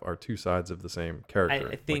Raff are two sides of the same character,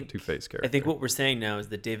 I think, like a two-faced character. I think what we're saying now is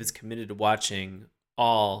that David's committed to watching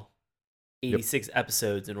all 86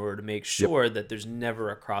 episodes in order to make sure that there's never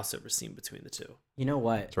a crossover scene between the two. You know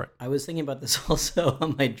what? That's right. I was thinking about this also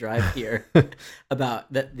on my drive here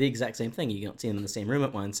about the exact same thing. You don't see them in the same room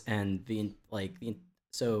at once, and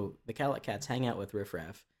so the Cadillac Cats hang out with Riff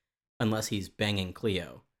Raff unless he's banging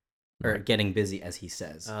Cleo or getting busy, as he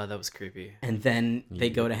says. Oh, that was creepy. And then they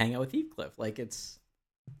go to hang out with Heathcliff. Like it's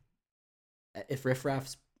if Riff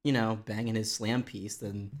Raff's banging his slam piece,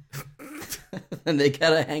 then then they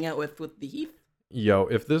gotta hang out with the Heath. Yo,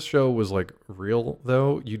 if this show was like real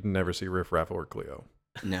though, you'd never see Riff Raff or Cleo.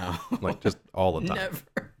 No, like just all the time.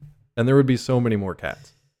 Never. And there would be so many more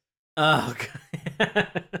cats. Oh,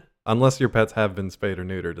 God. Unless your pets have been spayed or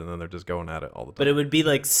neutered, and then they're just going at it all the time. But it would be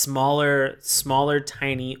like smaller,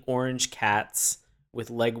 tiny orange cats with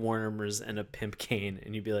leg warmers and a pimp cane,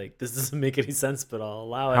 and you'd be like, "This doesn't make any sense," but I'll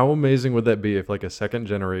allow it. How amazing would that be if like a second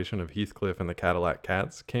generation of Heathcliff and the Cadillac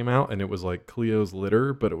Cats came out, and it was like Cleo's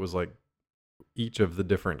litter, but it was like each of the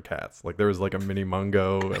different cats. Like there was like a mini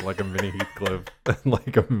Mungo and like a mini Heathcliff and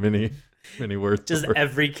like a mini Wordsworth. Just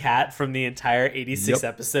every cat from the entire 86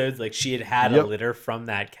 episodes, like she had a litter from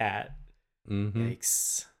that cat.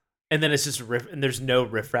 Yikes. And then it's just and there's no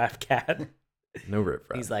riffraff cat. No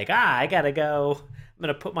riffraff. He's like, I gotta go. I'm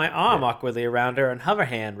gonna put my arm awkwardly around her and hover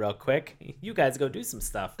hand real quick. You guys go do some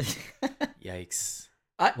stuff. Yikes.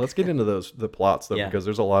 Let's get into the plots though, because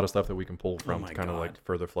there's a lot of stuff that we can pull from to kind of like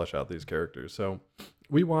further flesh out these characters. So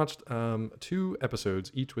we watched 2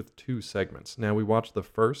 episodes, each with 2 segments. Now we watched the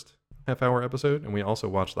first half-hour episode, and we also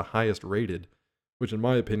watched the highest rated, which in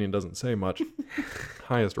my opinion doesn't say much,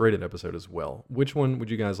 highest rated episode as well. Which one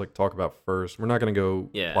would you guys like to talk about first? We're not going to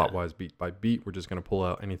go plot-wise beat by beat. We're just going to pull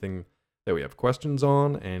out anything that we have questions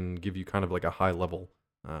on and give you kind of like a high level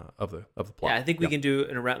of the plot. Yeah, I think we can do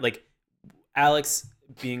an around, like, Alex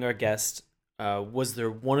being our guest, was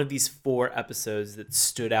there one of these 4 episodes that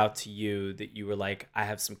stood out to you that you were like, I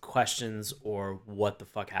have some questions, or what the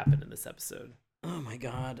fuck happened in this episode? Oh my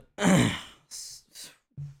god.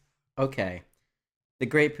 Okay. The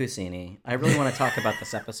Great Puccini. I really want to talk about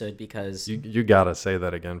this episode because... You gotta say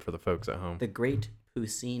that again for the folks at home. The Great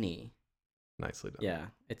Puccini. Nicely done. Yeah,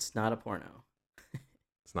 it's not a porno.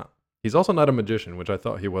 It's not. He's also not a magician, which I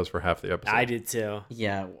thought he was for half the episode. I did too.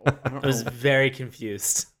 Yeah. I was very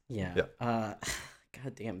confused. Yeah.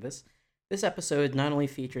 God damn, this episode not only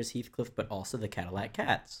features Heathcliff, but also the Cadillac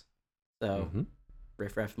Cats. So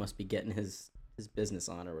Riff Raff must be getting his business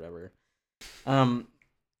on or whatever. My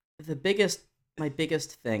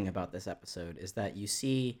biggest thing about this episode is that you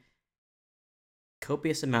see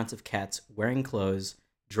copious amounts of cats wearing clothes,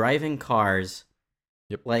 driving cars,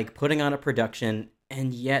 like putting on a production,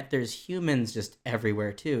 and yet there's humans just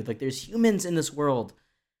everywhere too. Like there's humans in this world.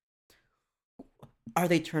 Are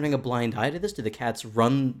they turning a blind eye to this? Do the cats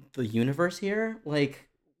run the universe here? Like,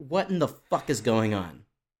 what in the fuck is going on?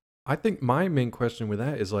 I think my main question with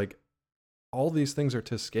that is like, all these things are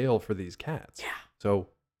to scale for these cats. Yeah. So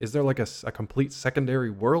is there like a complete secondary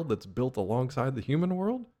world that's built alongside the human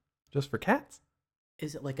world just for cats?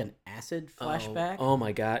 Is it like an acid flashback? Oh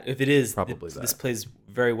my god! If it is, probably this plays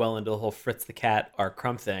very well into the whole Fritz the Cat R.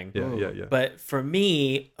 Crumb thing. Yeah. But for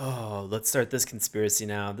me, let's start this conspiracy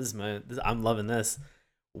now. I'm loving this.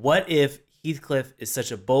 What if Heathcliff is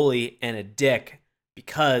such a bully and a dick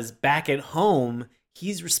because back at home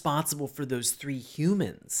he's responsible for those 3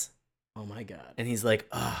 humans? Oh my god! And he's like,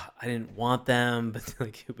 I didn't want them, but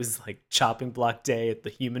like it was like chopping block day at the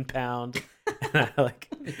Human Pound, and I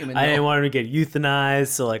didn't want him to get euthanized,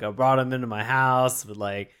 so like I brought him into my house, but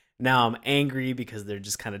like now I'm angry because they're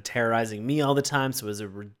just kind of terrorizing me all the time. So as a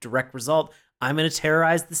direct result, I'm gonna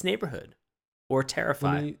terrorize this neighborhood or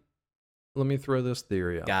terrify. Let me throw this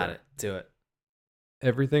theory out. Got it. Do it.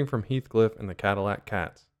 Everything from Heathcliff and the Cadillac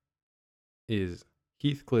Cats is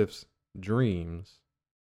Heathcliff's dreams.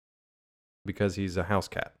 Because he's a house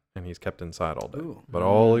cat and he's kept inside all day. Ooh. But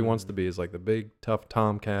all he wants to be is like the big, tough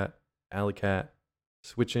tomcat, alley cat,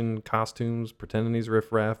 switching costumes, pretending he's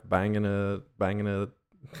Riff Raff, banging a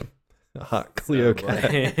hot Cleo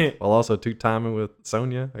cat, while also two-timing with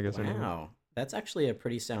Sonia, I guess. Wow. That's actually a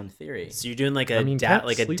pretty sound theory. So you're doing like a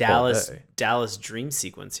Dallas dream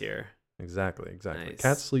sequence here. Exactly. Nice.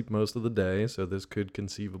 Cats sleep most of the day, so this could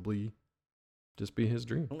conceivably just be his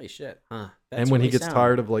dream. Holy shit. Huh. And when he gets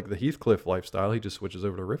tired of like the Heathcliff lifestyle, he just switches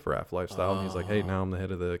over to Riff Raff lifestyle, and he's like, "Hey, now I'm the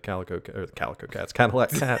head of the Cadillac Cats."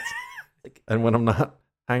 And when I'm not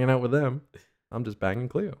hanging out with them, I'm just banging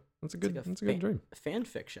Cleo. That's a good dream. Fan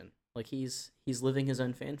fiction. Like he's living his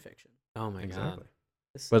own fan fiction. Oh my god.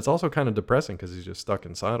 But it's also kind of depressing because he's just stuck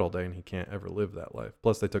inside all day and he can't ever live that life.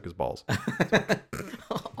 Plus, they took his balls.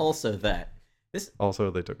 Also,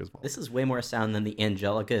 they took his balls. This is way more sound than the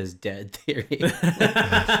Angelica is dead theory,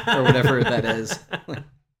 or whatever that is.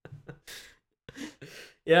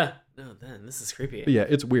 Yeah. No, then this is creepy. But yeah,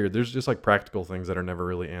 it's weird. There's just like practical things that are never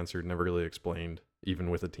really answered, never really explained, even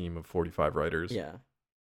with a team of 45 writers. Yeah.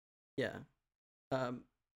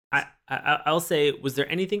 I'll say, was there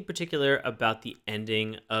anything particular about the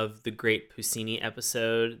ending of the Great Puccini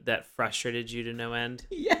episode that frustrated you to no end?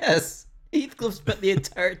 Yes. Heathcliff spent the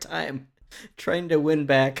entire time trying to win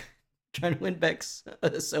back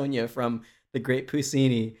Sonia from the Great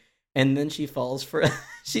Puccini, and then she falls for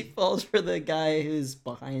the guy who's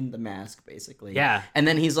behind the mask, basically. Yeah. And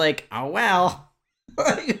then he's like, "Oh well,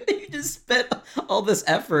 you just spent all this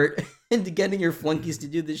effort into getting your flunkies to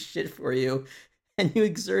do this shit for you." And you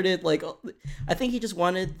exerted, like, I think he just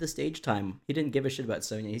wanted the stage time. He didn't give a shit about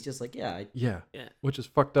Sonya. He's just like, yeah. Which is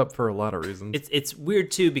fucked up for a lot of reasons. It's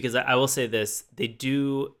weird, too, because I will say this. They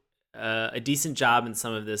do a decent job in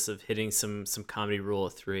some of this of hitting some comedy rule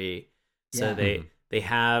of 3. So they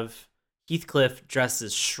have Heathcliff dressed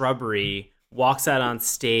as Shrubbery walks out on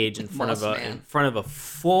stage in front of a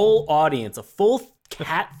full audience, a full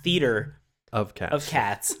cat theater of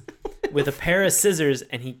cats with a pair of scissors,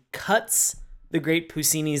 and he cuts the Great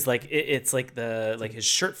Puccini's it's like his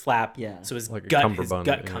shirt flap, so his like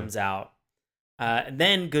gut comes out, and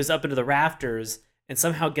then goes up into the rafters and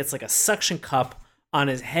somehow gets like a suction cup on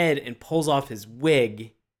his head and pulls off his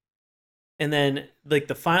wig. And then, like,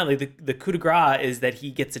 the coup de grace is that he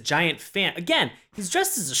gets a giant fan. Again, he's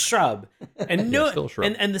dressed as a shrub, and still a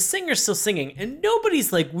shrub. And the singer's still singing, and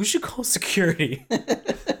nobody's like, we should call security.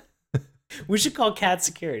 We should call cat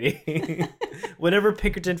security. Whatever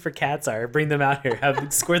Pinkerton for cats are, bring them out here.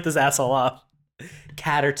 Squirt this asshole off.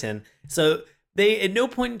 Catterton. So they at no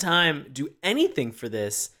point in time do anything for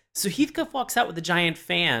this. So Heathcliff walks out with a giant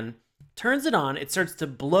fan, turns it on, it starts to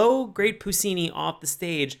blow Great Puccini off the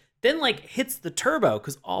stage. Then, like, hits the turbo,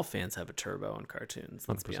 because all fans have a turbo in cartoons,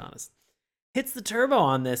 let's 100%. Be honest. Hits the turbo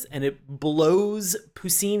on this, and it blows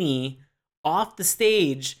Puccini off the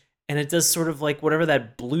stage, and it does sort of like whatever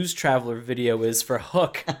that Blues Traveler video is for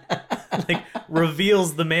Hook. Like,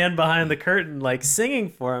 reveals the man behind the curtain, like,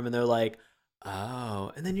 singing for him, and they're like,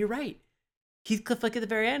 oh. And then you're right. Heathcliff, like, at the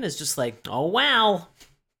very end is just like, oh, wow.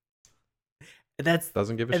 And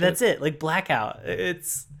doesn't give a shit. And that's it. Like, blackout.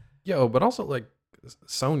 It's... Yo, but also, like,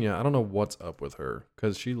 Sonia, I don't know what's up with her,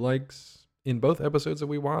 because she likes, in both episodes that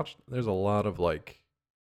we watched, there's a lot of, like,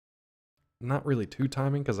 not really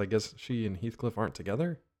two-timing, because I guess she and Heathcliff aren't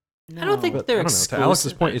together. No. I don't think they're exclusive. To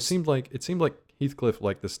Alex's point, it seemed like Heathcliff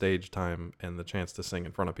liked the stage time and the chance to sing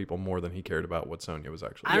in front of people more than he cared about what Sonia was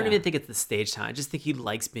actually. I don't even think it's the stage time. I just think he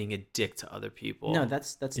likes being a dick to other people. No,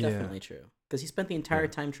 that's definitely true, because he spent the entire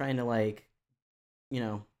time trying to, like,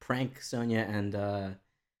 prank Sonia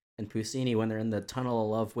and Puccini when they're in the Tunnel of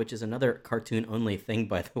Love, which is another cartoon-only thing,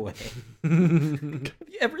 by the way. Have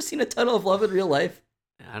you ever seen a Tunnel of Love in real life?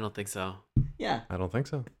 I don't think so. Yeah. I don't think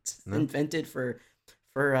so. It's invented for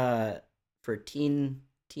teen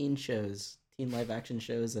shows, teen live-action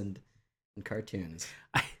shows, and cartoons.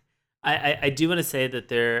 I do want to say that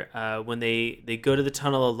they're when they go to the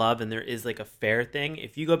Tunnel of Love and there is, like, a fair thing.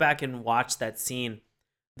 If you go back and watch that scene,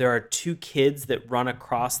 there are two kids that run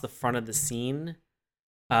across the front of the scene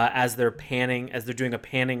as they're doing a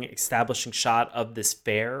panning establishing shot of this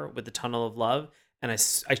fair with the Tunnel of Love. And I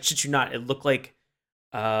shit you not, it looked like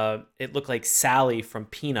Sally from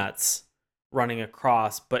Peanuts running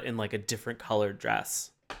across, but in, like, a different colored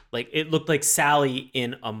dress. Like, it looked like Sally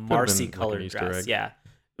in a Marcy colored dress. Yeah,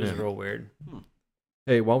 it was real weird.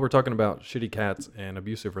 Hey, while we're talking about shitty cats and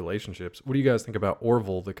abusive relationships, what do you guys think about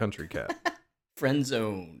Orville the country cat? Friend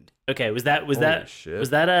zoned. Okay, so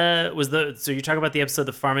you're talking about the episode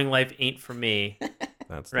 "The Farming Life Ain't for Me"?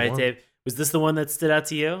 That's right, one. Dave. Was this the one that stood out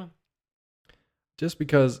to you? Just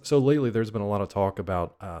because, so lately there's been a lot of talk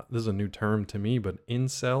about this is a new term to me, but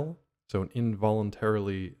incel, so an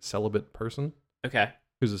involuntarily celibate person. Okay.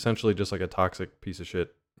 Who's essentially just like a toxic piece of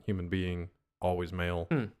shit human being, always male,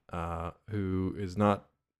 who is not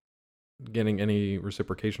getting any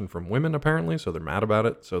reciprocation from women, apparently, so they're mad about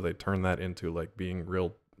it, so they turn that into, like, being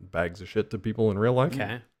real bags of shit to people in real life.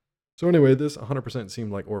 Okay. So anyway, this 100%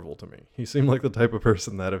 seemed like Orville to me. He seemed like the type of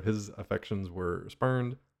person that if his affections were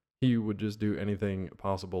spurned, he would just do anything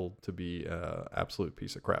possible to be an absolute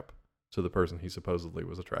piece of crap to the person he supposedly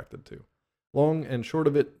was attracted to. Long and short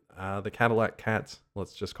of it, the Cadillac Cats,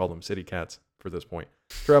 let's just call them city cats for this point,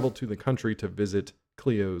 traveled to the country to visit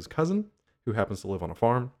Cleo's cousin, who happens to live on a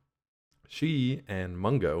farm. She and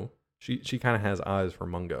Mungo, she kind of has eyes for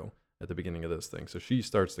Mungo at the beginning of this thing, so she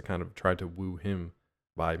starts to kind of try to woo him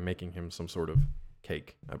by making him some sort of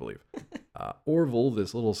cake, I believe. Orville,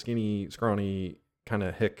 this little skinny, scrawny, kind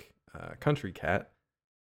of hick country cat,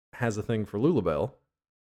 has a thing for Lulabelle.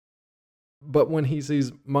 But when he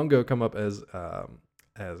sees Mungo come up as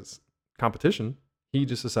competition, he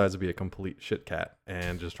just decides to be a complete shit cat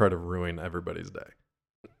and just try to ruin everybody's day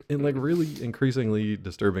in, like, really increasingly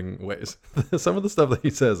disturbing ways. Some of the stuff that he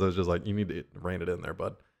says, I was just like, you need to rein it in there,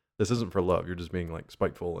 bud. This isn't for love. You're just being, like,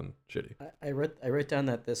 spiteful and shitty. I wrote down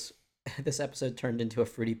that this episode turned into a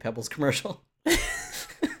Fruity Pebbles commercial.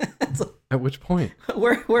 At which point?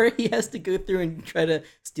 Where he has to go through and try to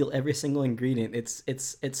steal every single ingredient.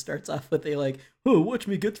 It starts off with a, like, oh, watch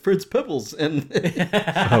me get Fred's Pebbles, and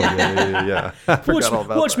yeah. I forgot all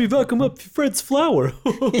about watch that. me vacuum up Fred's flour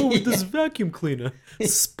with this vacuum cleaner,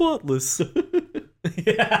 spotless.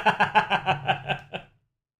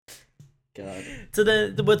 God. So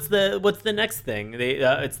what's the next thing?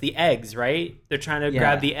 It's the eggs, right? They're trying to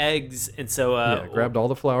grab the eggs, and so grabbed all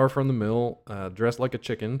the flour from the mill, dressed like a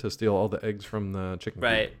chicken to steal all the eggs from the chicken.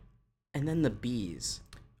 Right. Coop. And then the bees.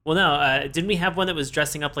 Well, no, didn't we have one that was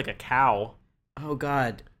dressing up like a cow? Oh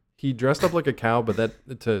God. He dressed up like a cow, but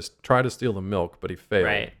that to try to steal the milk, but he failed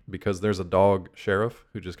Right. because there's a dog sheriff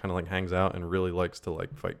who just kind of like hangs out and really likes to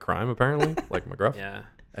like fight crime, apparently, like McGruff. Yeah.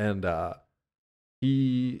 And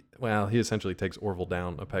he essentially takes Orville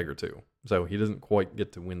down a peg or two, so he doesn't quite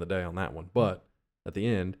get to win the day on that one. But at the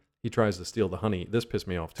end, he tries to steal the honey. This pissed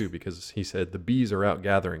me off too because he said the bees are out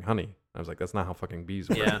gathering honey. I was like, that's not how fucking bees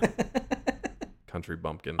work. Yeah. Country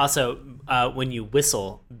bumpkin. Also, when you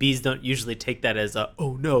whistle, bees don't usually take that as a,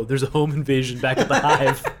 oh no, there's a home invasion back at the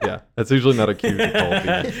hive. Yeah, that's usually not a cue to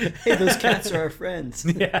call bees. Hey, those cats are our friends.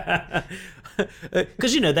 Yeah.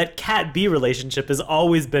 Because, that cat-bee relationship has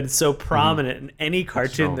always been so prominent in any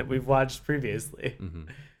cartoon that we've watched previously. Mm-hmm.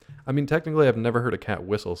 I mean, technically, I've never heard a cat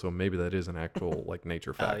whistle, so maybe that is an actual like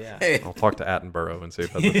nature fact. Oh, yeah. Hey. I'll talk to Attenborough and see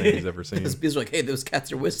if that's a thing he's ever seen. Those bees are like, hey, those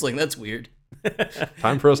cats are whistling. That's weird.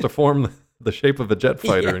 Time for us to form the shape of a jet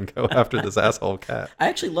fighter Yeah. and go after this asshole cat. I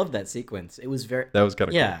actually loved that sequence. It was very. That was kind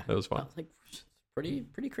of Yeah. cool. That was fun. Like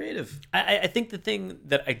pretty creative. I think the thing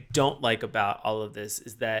that I don't like about all of this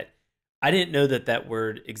is that I didn't know that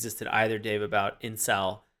word existed either, Dave, about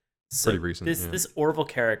incel. So Pretty recent, This Orville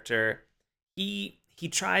character, he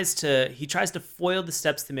tries to foil the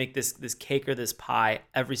steps to make this cake or this pie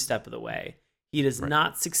every step of the way. He does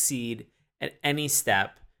not succeed at any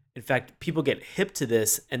step. In fact, people get hip to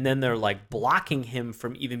this, and then they're like blocking him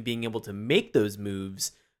from even being able to make those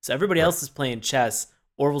moves. So everybody else is playing chess.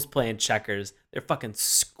 Orville's playing checkers. They're fucking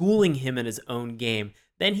schooling him in his own game.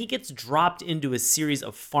 Then he gets dropped into a series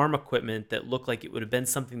of farm equipment that look like it would have been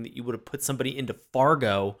something that you would have put somebody into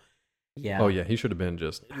Fargo. Yeah. Oh yeah, he should have been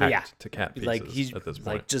just hacked to cat pieces Like he's at this point.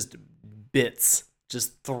 like just bits,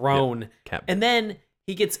 just thrown. Cat. And then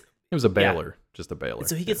he gets It was a baler, just a baler. and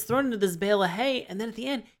so he gets thrown into this bale of hay, and then at the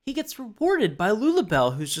end he gets rewarded by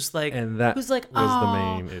Lulabelle, who's just like, And that who's like, was the "Oh,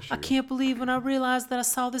 main issue." I can't believe when I realized that I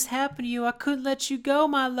saw this happen to you, I couldn't let you go,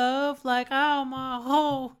 my love. Like,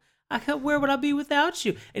 where would I be without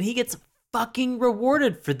you? And he gets fucking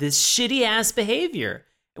rewarded for this shitty ass behavior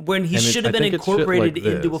when he should have been incorporated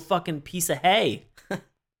into a fucking piece of hay.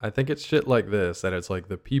 I think it's shit like this that it's like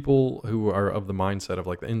the people who are of the mindset of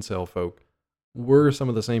like the incel folk were some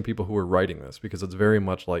of the same people who were writing this, because it's very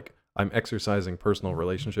much like I'm exercising personal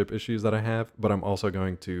relationship issues that I have, but I'm also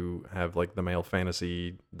going to have like the male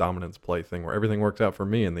fantasy dominance play thing where everything works out for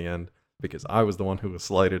me in the end because I was the one who was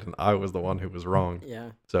slighted and I was the one who was wrong.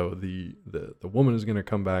 Yeah. So the woman is going to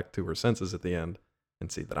come back to her senses at the end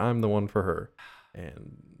and see that I'm the one for her.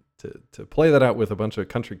 And to play that out with a bunch of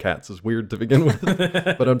country cats is weird to begin with.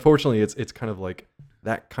 But unfortunately, it's kind of like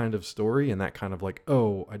that kind of story and that kind of like,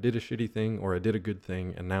 oh, I did a shitty thing or I did a good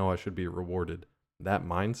thing and now I should be rewarded. That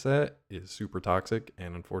mindset is super toxic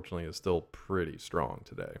and unfortunately is still pretty strong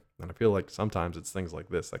today. And I feel like sometimes it's things like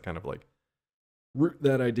this that kind of like root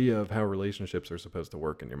that idea of how relationships are supposed to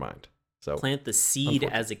work in your mind. So Plant the seed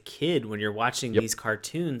as a kid when you're watching these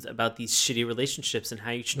cartoons about these shitty relationships and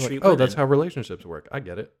how you should treat oh, women. that's how relationships work. I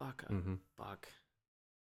get it. Fuck. Mm-hmm. Fuck.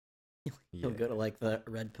 You'll go to like the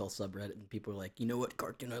Red Pill subreddit and people are like, you know what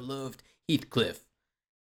cartoon I loved? Heathcliff.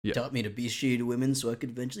 Yeah. Taught me to be shitty to women so I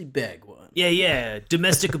could eventually bag one. Yeah.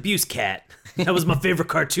 Domestic abuse cat. That was my favorite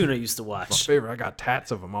cartoon I used to My watch. favorite. I got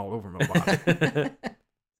tats of them all over my body. Got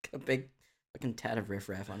a big fucking tat of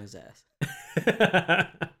riffraff on his ass.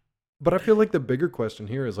 But I feel like the bigger question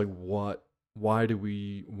here is like, why do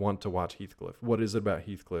we want to watch Heathcliff? What is it about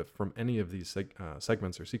Heathcliff from any of these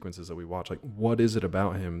segments or sequences that we watch? Like, what is it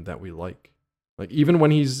about him that we like? Like, even when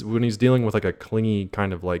he's dealing with like a clingy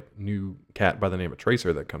kind of like new cat by the name of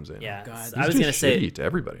Tracer that comes in. Yeah, God, I was He's gonna just say shitty to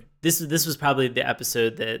everybody. this was probably the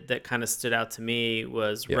episode that kind of stood out to me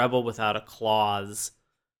was Rebel Without a Clause.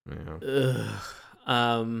 Yeah.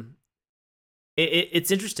 Ugh. It's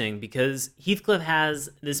interesting because Heathcliff has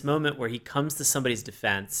this moment where he comes to somebody's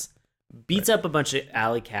defense, beats up a bunch of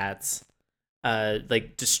alley cats,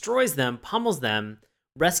 like destroys them, pummels them,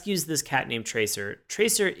 rescues this cat named Tracer.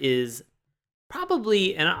 Tracer is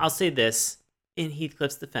probably, and I'll say this in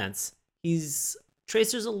Heathcliff's defense,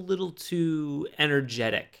 Tracer's a little too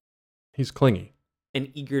energetic He's clingy. and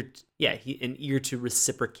eager to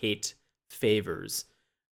reciprocate favors.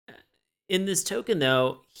 In this token,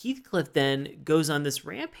 though, Heathcliff then goes on this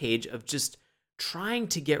rampage of just trying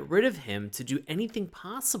to get rid of him, to do anything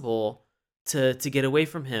possible to get away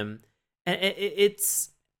from him. And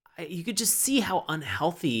you could just see how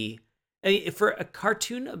unhealthy. I mean, for a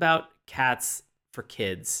cartoon about cats for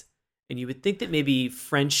kids, and you would think that maybe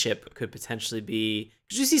friendship could potentially be,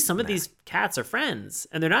 because you see some of these cats are friends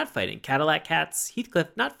and they're not fighting. Cadillac cats, Heathcliff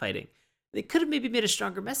not fighting. They could have maybe made a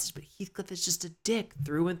stronger message, but Heathcliff is just a dick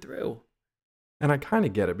through and through. And I kind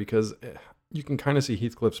of get it because you can kind of see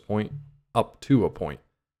Heathcliff's point up to a point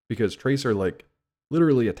because Tracer like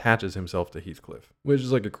literally attaches himself to Heathcliff, which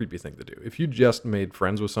is like a creepy thing to do. If you just made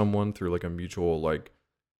friends with someone through like a mutual like,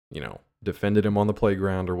 you know, defended him on the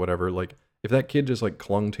playground or whatever, like if that kid just like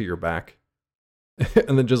clung to your back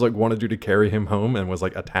and then just like wanted you to carry him home and was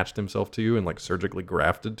like attached himself to you and like surgically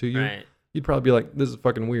grafted to you, Right. you'd probably be like, this is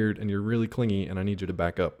fucking weird and you're really clingy and I need you to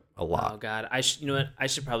back up a lot. Oh God, you know what? I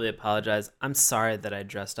should probably apologize. I'm sorry that I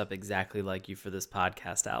dressed up exactly like you for this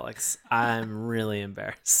podcast, Alex. I'm really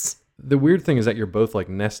embarrassed. The weird thing is that you're both like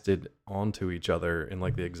nested onto each other in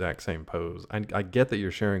like the exact same pose. I get that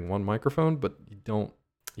you're sharing one microphone, but you don't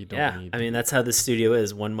Yeah, need I mean that's how the studio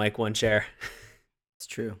is: one mic, one chair. It's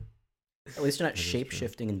true. At least you're not That is shape true.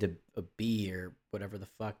 shifting into a bee or whatever the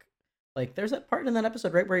fuck. Like, there's that part in that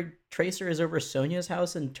episode, right, where Tracer is over Sonia's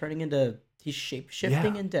house and he's shape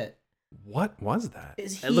shifting Yeah. into. What was that?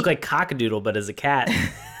 Is he? It looked like Cockadoodle, but as a cat.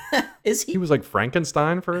 Is He was like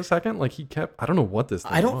Frankenstein for a second. Like he kept. I don't know what this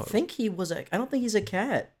thing I don't was. think he was. I don't think he's a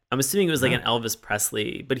cat. I'm assuming it was like an Elvis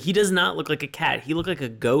Presley, but he does not look like a cat. He looked like a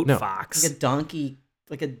goat No. fox. Like a donkey.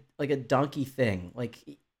 Like a donkey thing. Like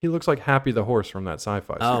He looks like Happy the horse from that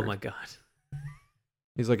sci-fi. Oh series. my God.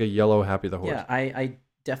 He's like a yellow Happy the horse. yeah, I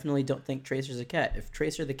definitely don't think Tracer's a cat. If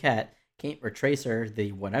Tracer the cat Tracer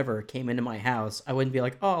the whatever came into my house, I wouldn't be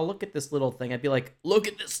like, oh, look at this little thing. I'd be like, look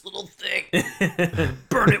at this little thing.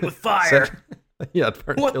 Burn it with fire. Yeah.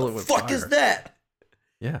 What kill the it with fuck is fire. that?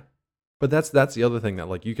 Yeah. But that's the other thing that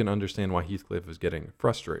like you can understand why Heathcliff is getting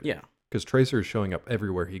frustrated. Yeah. Because Tracer is showing up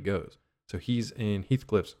everywhere he goes. So he's in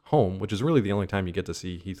Heathcliff's home, which is really the only time you get to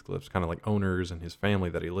see Heathcliff's kind of like owners and his family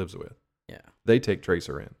that he lives with. Yeah. They take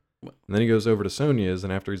Tracer in. And then he goes over to Sonia's,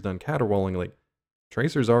 and after he's done caterwauling, like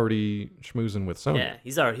Tracer's already schmoozing with Sonia. Yeah,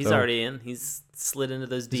 he's already in. He's slid into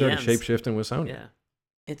those DMs. He's already shape-shifting with Sonia.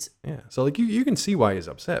 Yeah. Yeah. So like you can see why he's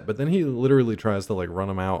upset, but then he literally tries to like run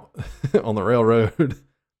him out on the railroad.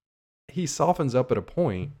 He softens up at a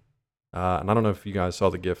point, and I don't know if you guys saw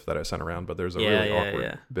the GIF that I sent around, but there's a really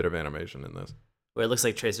awkward bit of animation in this. Where it looks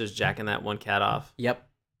like Tracer's jacking that one cat off. Yep.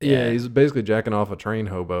 Yeah, he's basically jacking off a train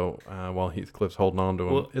hobo while Heathcliff's holding on to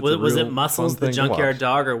him. Was it Muscles, the junkyard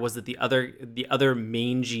dog? dog, or was it the other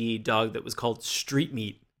mangy dog that was called Street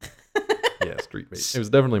Meat? Yeah, Street Meat. It was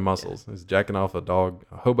definitely Muscles. He was jacking off a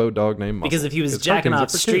hobo dog named Muscles. Because if he was jacking off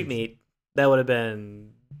Street Meat, that would have been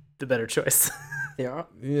the better choice. They are.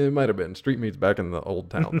 Yeah, it might have been. Street Meat's back in the old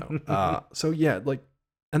town now. So yeah, like,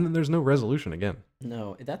 and then there's no resolution again.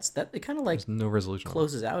 No, it kind of like There's no resolution.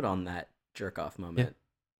 closes out on that jerk off moment.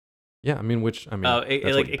 Yeah, I mean, it that's what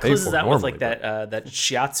you pay closes for out with like normally, that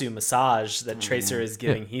shiatsu massage that Tracer is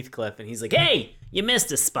giving Heathcliff, and he's like, "Hey, you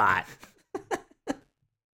missed a spot."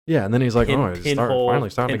 Yeah, and then he's like, Pinhole- finally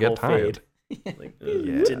starting to get pinhole tired. fade. Like,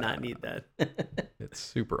 Yeah. did not need that. It's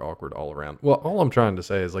super awkward all around. Well, all I'm trying to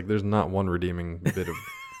say is like, there's not one redeeming bit of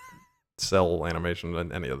cell animation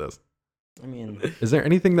in any of this. I mean, Is there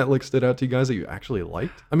anything that like stood out to you guys that you actually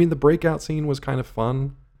liked? I mean, the breakout scene was kind of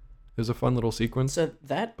fun. It was a fun little sequence, so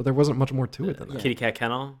that but there wasn't much more to it than that. Kitty cat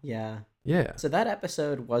kennel. yeah. Yeah. So that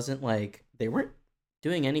episode wasn't like they weren't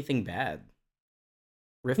doing anything bad.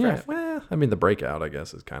 Riff Yeah, Raff. well, I mean, the breakout, I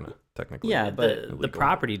guess, is kind of technically. Yeah, but the illegal.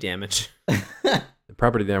 property damage. The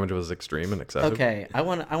property damage was extreme and excessive. Okay, I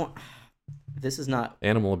want. This is not.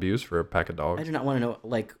 Animal abuse for a pack of dogs. I do not want to know.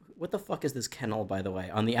 Like, what the fuck is this kennel? By the way,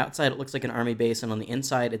 on the outside it looks like an army base, and on the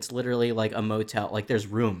inside it's literally like a motel. Like there's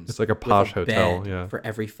rooms. It's like a with posh hotel, bed yeah. for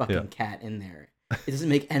every fucking Yeah. cat in there. It doesn't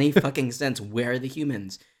make any fucking sense. Where are the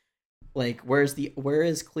humans? Like, where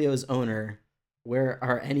is Cleo's owner?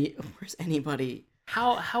 Where's anybody?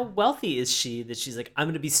 How wealthy is she that she's like, I'm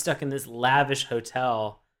gonna be stuck in this lavish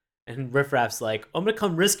hotel, and Riff Raff's like, I'm gonna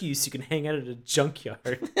come rescue you so you can hang out at a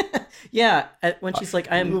junkyard. Yeah, when she's like,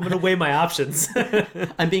 I'm gonna weigh my options.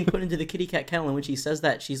 I'm being put into the kitty cat kennel, and when she says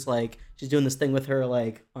that, she's like, she's doing this thing with her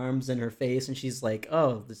like arms in her face, and she's like,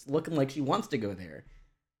 oh, this looking like she wants to go there.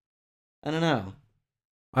 I don't know.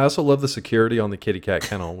 I also love the security on the kitty cat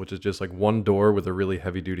kennel, which is just like one door with a really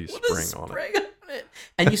heavy duty spring on it.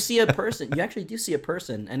 And you see a person. You actually do see a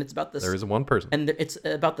person, and it's about this. There is one person. And it's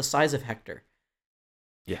about the size of Hector.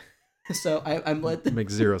 Yeah. So I'm led to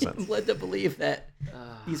Makes zero sense. I'm led to believe that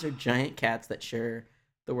these are giant cats that share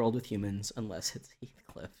the world with humans, unless it's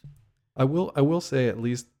Heathcliff. I will say, at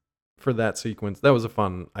least for that sequence, that was a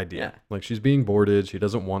fun idea. Yeah. Like, she's being boarded, she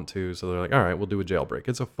doesn't want to, so they're like, all right, we'll do a jailbreak.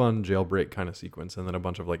 It's a fun jailbreak kind of sequence, and then a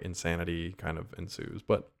bunch of like insanity kind of ensues.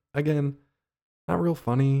 But again, not real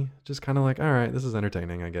funny, just kind of like, all right, this is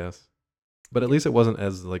entertaining, I guess. But at least it wasn't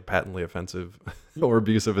as like patently offensive or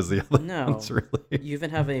abusive as the other No. ones, really. You even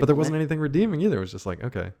have a. But there wasn't anything redeeming either. It was just like,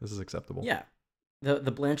 okay, this is acceptable. Yeah,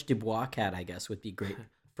 the Blanche Dubois cat, I guess, would be great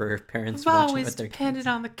for parents I've watching always with their depended kids.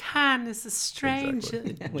 on the kindness of strangers.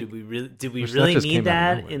 Exactly. Did we Which that really just need came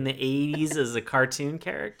out of that nowhere. in the 80s as a cartoon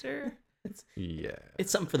character? Yeah.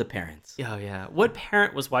 It's something for the parents. Oh yeah. What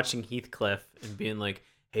parent was watching Heathcliff and being like,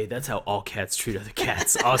 "Hey, that's how all cats treat other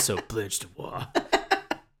cats." Also, Blanche Dubois.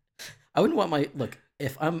 I wouldn't want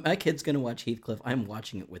if my kid's gonna watch Heathcliff, I'm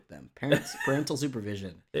watching it with them. Parental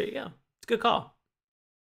supervision. There you go. It's a good call.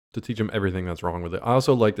 To teach him everything that's wrong with it. I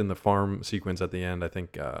also liked in the farm sequence at the end, I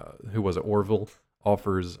think, who was it? Orville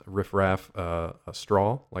offers Riff Raff a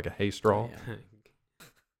straw, like a hay straw. Yeah.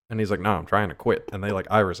 And he's like, no, I'm trying to quit. And they like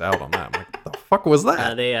iris out on that. I'm like, the fuck was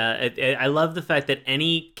that? I love the fact that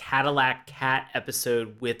any Cadillac Cat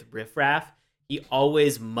episode with Riff Raff, he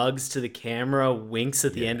always mugs to the camera, winks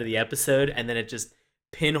at the end of the episode, and then it just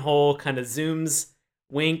pinhole kind of zooms,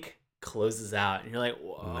 wink, closes out. And you're like,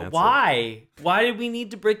 why? Why did we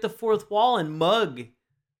need to break the fourth wall and mug?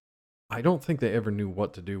 I don't think they ever knew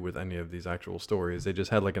what to do with any of these actual stories. They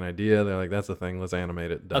just had like an idea. They're like, that's the thing. Let's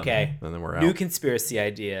animate it. Done. Okay. And then we're out. New conspiracy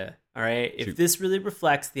idea. All right. If Shoot. this really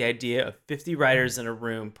reflects the idea of 50 writers in a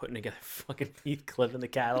room putting together fucking Heathcliff and the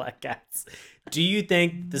Cadillac Cats, do you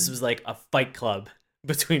think this was like a fight club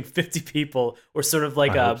between 50 people or sort of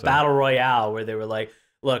like I a hope so. battle royale where they were like,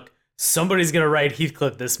 look, somebody's going to write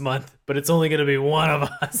Heathcliff this month, but it's only going to be one of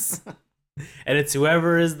us. And it's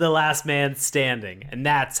whoever is the last man standing. And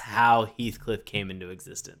that's how Heathcliff came into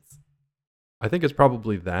existence. I think it's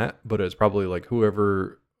probably that, but it's probably like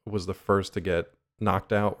whoever was the first to get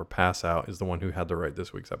knocked out or pass out is the one who had to write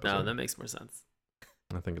this week's episode. No, that makes more sense.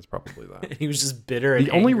 I think it's probably that. He was just bitter and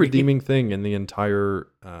The only angry. redeeming thing in the entire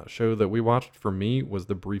show that we watched for me was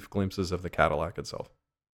the brief glimpses of the Cadillac itself.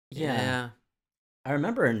 Yeah. I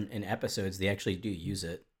remember in episodes they actually do use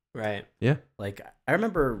it. Right. Yeah. Like, I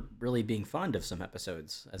remember really being fond of some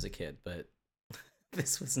episodes as a kid, but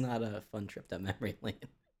this was not a fun trip down memory lane.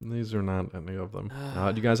 These are not any of them.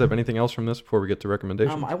 Do you guys have anything else from this before we get to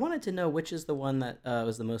recommendations? I wanted to know which is the one that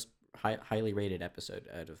was the most highly rated episode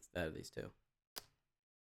out of these two.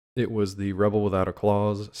 It was the Rebel Without a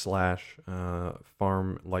Clause /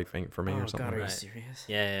 Farm Life Ain't For Me or something. God, are you Right. serious?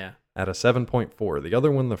 Yeah. At a 7.4. The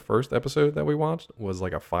other one, the first episode that we watched, was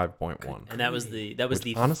like a 5.1. And that was the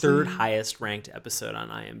Which honestly- third highest ranked episode on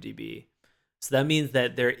IMDb. So that means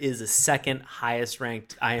that there is a second highest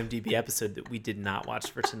ranked IMDb episode that we did not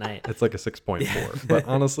watch for tonight. It's like a 6.4. But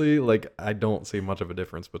honestly, like I don't see much of a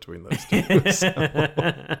difference between those two. So.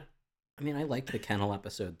 I mean, I liked the kennel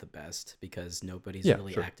episode the best because nobody's Yeah,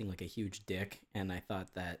 really sure. acting like a huge dick, and I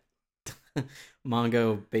thought that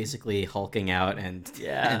Mongo basically hulking out and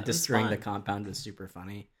Yeah, and it was destroying the fun. compound was super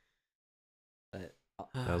funny. But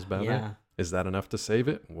That was about yeah, it. Is that enough to save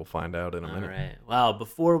it? We'll find out in a All minute. right. Well,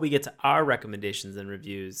 before we get to our recommendations and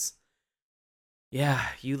reviews, yeah,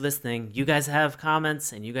 you listening, you guys have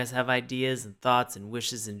comments and you guys have ideas and thoughts and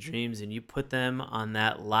wishes and dreams, and you put them on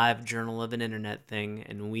that live journal of an internet thing,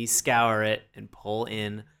 and we scour it and pull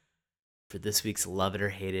in for this week's Love It or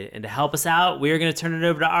Hate It. And to help us out, we are going to turn it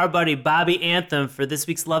over to our buddy Bobby Anthem for this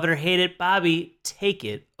week's Love It or Hate It. Bobby, take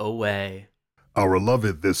it away. Our love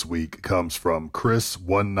it this week comes from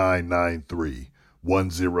Chris1993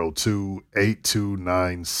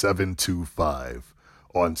 102-829-725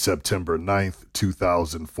 on September 9th,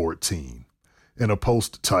 2014, in a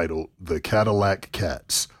post titled The Cadillac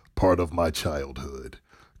Cats, Part of My Childhood.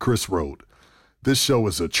 Chris wrote, "This show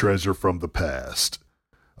is a treasure from the past,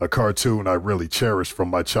 a cartoon I really cherished from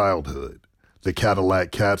my childhood. The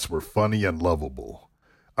Cadillac Cats were funny and lovable.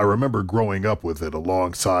 I remember growing up with it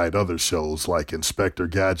alongside other shows like Inspector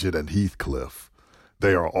Gadget and Heathcliff.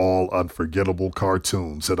 They are all unforgettable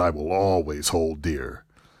cartoons that I will always hold dear.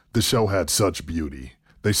 The show had such beauty.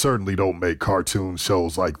 They certainly don't make cartoon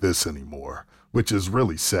shows like this anymore, which is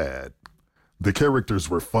really sad. The characters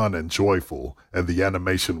were fun and joyful, and the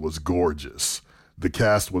animation was gorgeous. The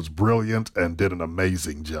cast was brilliant and did an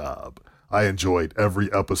amazing job. I enjoyed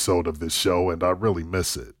every episode of this show, and I really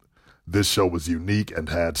miss it. This show was unique and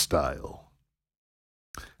had style."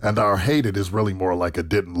 And our hate it is really more like a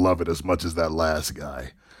didn't love it as much as that last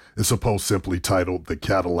guy. It's a post simply titled The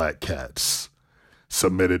Cadillac Cats.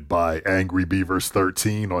 Submitted by Angry Beavers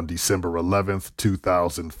 13 on December 11th,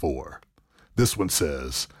 2004. This one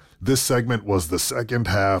says, "This segment was the second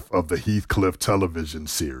half of the Heathcliff television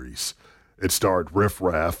series. It starred Riff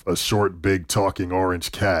Raff, a short, big talking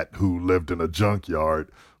orange cat who lived in a junkyard,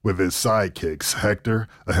 with his sidekicks, Hector,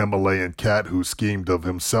 a Himalayan cat who schemed of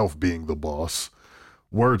himself being the boss,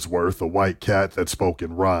 Wordsworth, a white cat that spoke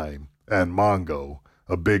in rhyme, and Mongo,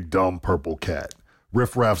 a big dumb purple cat.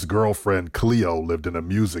 Riff Raff's girlfriend Cleo lived in a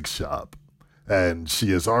music shop, and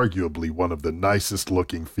she is arguably one of the nicest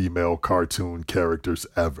looking female cartoon characters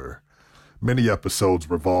ever. Many episodes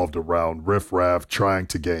revolved around Riff Raff trying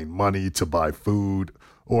to gain money to buy food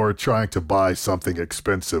or trying to buy something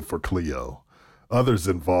expensive for Cleo. Others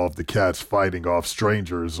involved the cats fighting off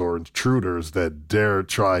strangers or intruders that dare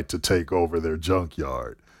try to take over their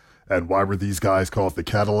junkyard. And why were these guys called the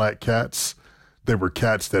Cadillac Cats? They were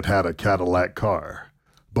cats that had a Cadillac car.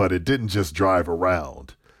 But it didn't just drive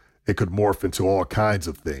around. It could morph into all kinds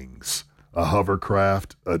of things. A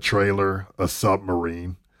hovercraft, a trailer, a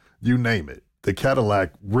submarine, you name it. The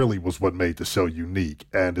Cadillac really was what made the show unique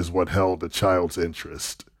and is what held a child's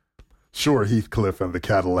interest. Sure, Heathcliff and the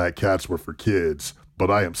Cadillac Cats were for kids,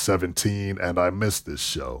 but I am 17 and I miss this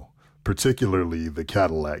show, particularly the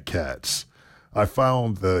Cadillac Cats. I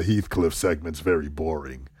found the Heathcliff segments very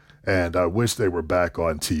boring, and I wish they were back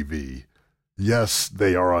on TV. Yes,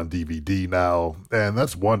 they are on DVD now, and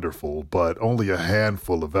that's wonderful, but only a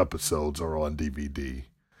handful of episodes are on DVD.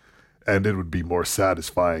 And it would be more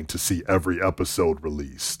satisfying to see every episode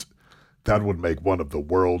released. That would make one of the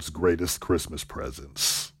world's greatest Christmas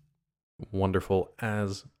presents. Wonderful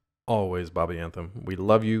as always, Bobby Anthem. We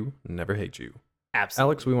love you, never hate you. Absolutely.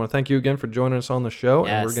 Alex, we want to thank you again for joining us on the show, and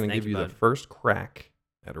Yes, we're going to thank give you, you the bud. first crack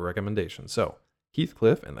at a recommendation. So,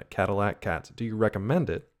 Heathcliff and the Cadillac Cats, do you recommend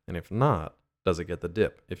it? And if not, does it get the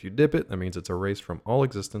dip? If you dip it, that means it's erased from all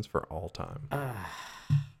existence for all time.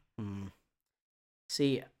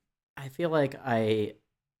 See, I feel like I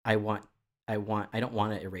don't want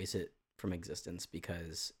to erase it from existence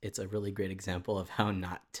because it's a really great example of how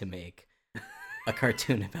not to make a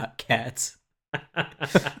cartoon about cats.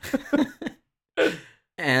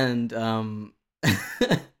 And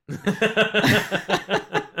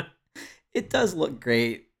it does look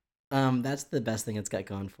great. That's the best thing it's got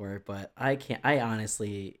going for it, but I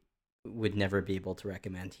honestly would never be able to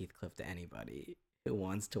recommend Heathcliff to anybody who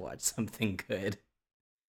wants to watch something good.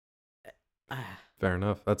 Fair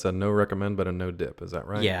enough. That's a no recommend, but a no dip. Is that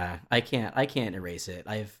right? Yeah, I can't erase it.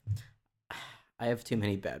 I have too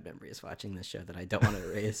many bad memories watching this show that I don't want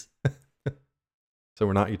to erase. So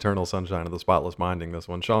we're not eternal sunshine of the spotless minding this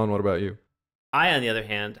one. Sean, what about you? I, on the other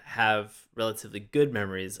hand, have relatively good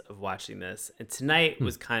memories of watching this, and tonight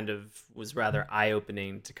was rather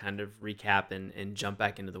eye-opening to kind of recap and jump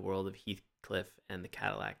back into the world of Heathcliff and the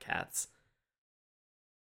Cadillac Cats.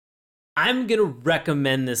 I'm gonna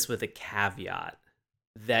recommend this with a caveat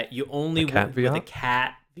that you only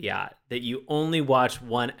that you only watch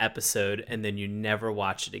one episode and then you never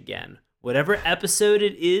watch it again. Whatever episode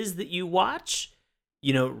it is that you watch,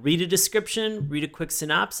 read a description, read a quick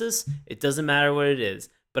synopsis. It doesn't matter what it is.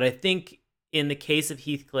 But I think in the case of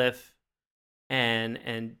Heathcliff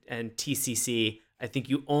and TCC, I think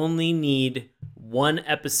you only need one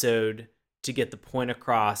episode to get the point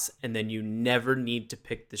across, and then you never need to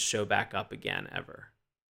pick the show back up again ever.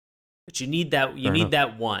 But you need that. You need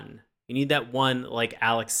that one. You need that one, like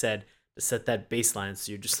Alex said, to set that baseline.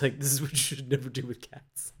 So you're just like, this is what you should never do with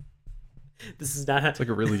cats. This is not. It's like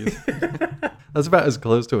a really. That's about as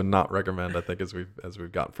close to a not recommend, I think, as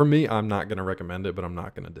we've got. For me, I'm not going to recommend it, but I'm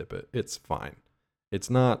not going to dip it. It's fine. It's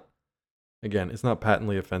not. Again, it's not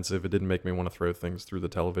patently offensive. It didn't make me want to throw things through the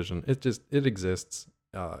television. It exists.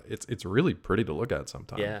 It's really pretty to look at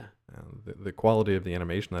sometimes. Yeah. The quality of the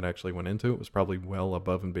animation that actually went into it was probably well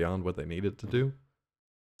above and beyond what they needed to do.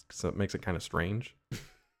 So it makes it kind of strange.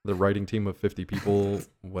 The writing team of 50 people,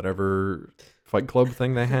 whatever Fight Club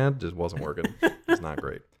thing they had, just wasn't working. It's not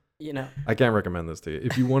great. I can't recommend this to you.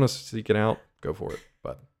 If you want to seek it out, go for it.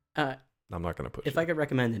 But I'm not going to push If I could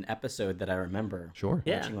recommend an episode that I remember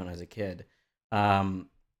watching when I was a kid, and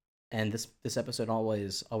this episode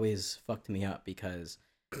always fucked me up because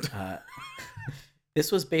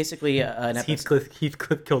this was basically an episode.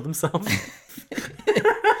 Heathcliff killed himself.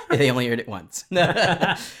 They only aired it once.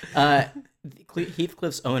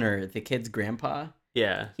 Heathcliff's owner, the kid's grandpa,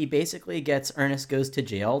 he basically gets Ernest Goes to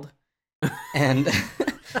Jailed, and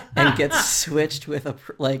gets switched with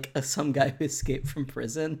some guy who escaped from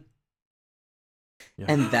prison. Yeah.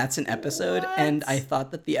 And that's an episode. What? And I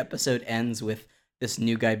thought that the episode ends with this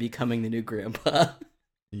new guy becoming the new grandpa.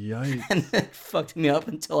 Yikes. And it fucked me up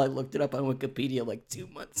until I looked it up on Wikipedia like 2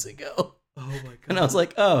 months ago. Oh my god. And I was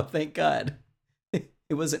like, oh, thank God.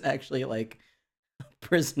 It wasn't actually like a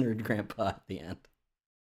prisoner grandpa at the end.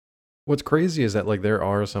 What's crazy is that there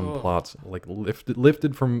are some plots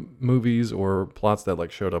lifted from movies or plots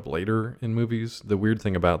that showed up later in movies. The weird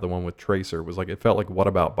thing about the one with Tracer was it felt like What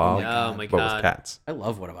About Bob? Oh my but god. with cats. I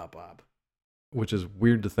love What About Bob. which is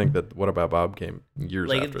weird to think that What About Bob came years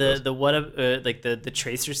like after this. the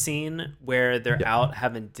Tracer scene where they're Yep. out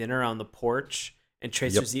having dinner on the porch and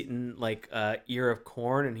Tracer's eating like ear of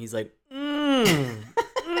corn and he's like,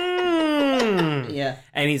 Yeah.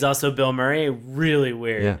 and he's also Bill Murray. Really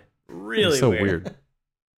weird. Yeah. Really It's so weird.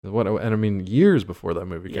 And I mean, years before that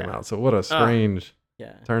movie came Yeah. out. So what a strange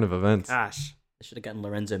Yeah. turn of events. Gosh, I should have gotten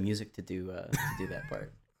Lorenzo Music to do that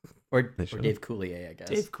part, or should've. Dave Coulier, I guess.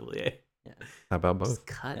 Dave Coulier. How about both? Just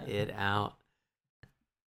cut it out.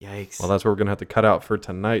 Yikes. Well, that's what we're going to have to cut out for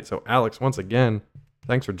tonight. So, Alex, once again,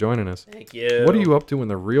 thanks for joining us. Thank you. What are you up to in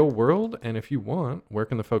the real world? And if you want, where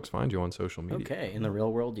can the folks find you on social media? Okay, in the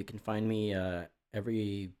real world, you can find me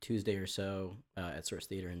every Tuesday or so at Source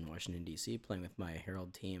Theater in Washington, D.C., playing with my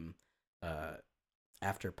Herald team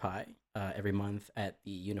After Pie. Every month at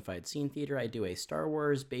the Unified Scene Theater, I do a Star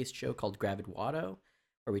Wars-based show called Gravid Watto,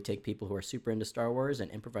 where we take people who are super into Star Wars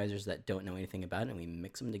and improvisers that don't know anything about it, and we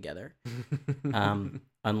mix them together.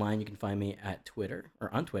 Online, you can find me on Twitter,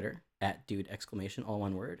 at dude! All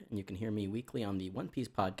one word. And you can hear me weekly on the One Piece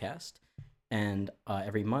podcast, and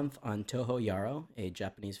every month on Toho Yaro, a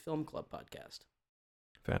Japanese film club podcast.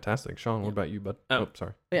 Fantastic. Sean, what about you, bud? Oh.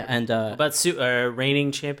 Sorry. Yeah, and about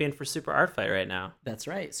reigning champion for Super Art Fight right now? that's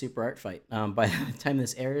right, Super Art Fight. By the time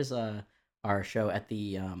this airs, our show at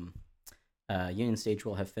the Union Stage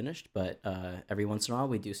will have finished, but every once in a while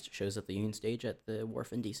we do shows at the Union Stage at the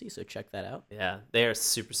Wharf in DC, so check that out. Yeah, they are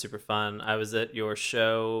super, super fun. I was at your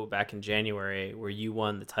show back in January where you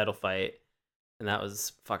won the title fight, and that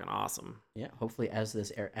was fucking awesome. Yeah, hopefully as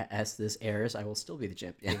this airs, I will still be the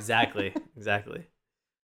champion. Exactly.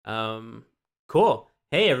 Cool.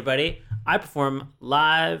 Hey, everybody. I perform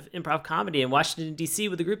live improv comedy in Washington, D.C.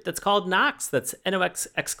 with a group that's called Nox. That's NOX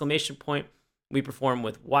exclamation point. We perform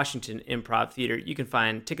with Washington Improv Theater. You can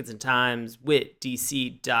find tickets and times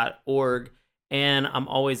witdc.org. And I'm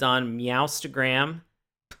always on Meowstagram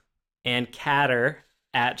and Catter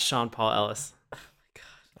at Sean Paul Ellis.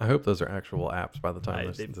 I hope those are actual apps by the time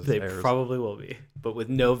this They airs. probably will be, but with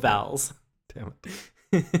no vowels. Damn it.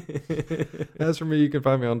 As for me, you can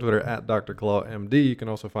find me on Twitter at Dr. Claw MD. You can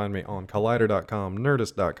also find me on Collider.com,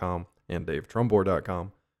 Nerdist.com, and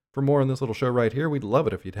DaveTrumbore.com. For more on this little show right here, we'd love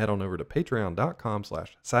it if you'd head on over to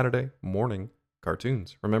Patreon.com/Saturday Morning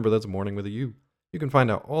Cartoons. Remember, that's morning with a U. You can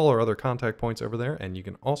find out all our other contact points over there, and you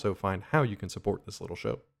can also find how you can support this little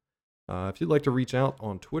show. If you'd like to reach out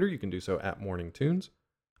on Twitter, you can do so at Morning Tunes.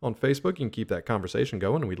 On Facebook, you can keep that conversation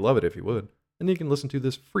going, and we'd love it if you would. And you can listen to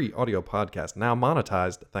this free audio podcast, now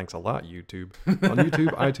monetized. Thanks a lot, YouTube. On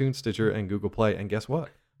YouTube, iTunes, Stitcher, and Google Play. And guess what?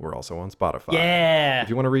 We're also on Spotify. Yeah. If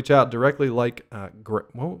you want to reach out directly, like Garb?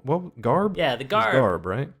 Yeah, the It's Garb. Garb,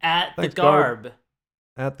 right? At Thanks, the Garb.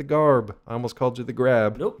 At the Garb. I almost called you the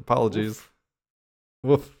Grab. Nope. Apologies.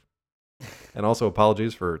 Woof. And also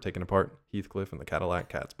apologies for taking apart Heathcliff and the Cadillac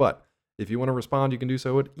Cats. But if you want to respond, you can do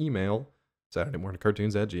so at email,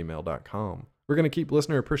 SaturdayMorningCartoons@gmail.com. We're going to keep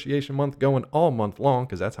Listener Appreciation Month going all month long,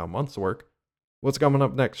 because that's how months work. What's coming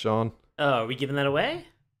up next, Sean? Oh, are we giving that away?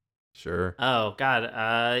 Sure. Oh, God.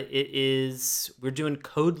 We're doing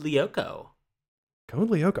Code Lyoko. Code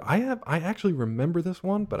Lyoko. I actually remember this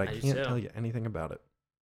one, but I do can't too. tell you anything about it.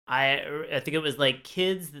 I think it was like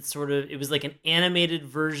kids that it was like an animated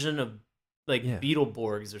version of like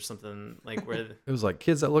Beetleborgs or something, like where It was like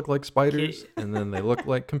kids that look like spiders, and then they look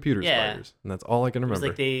like computer spiders, and that's all I can it was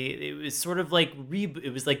remember. like it was sort of like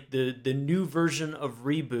it was like the new version of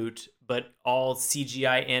Reboot, but all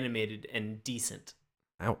CGI animated and decent.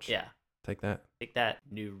 Ouch. Yeah. Take that. Take that,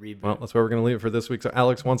 new Reboot. Well, that's where we're going to leave it for this week. So,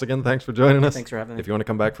 Alex, once again, thanks for joining us. Thanks for having me. If you want to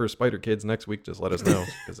come back for Spider Kids next week, just let us know,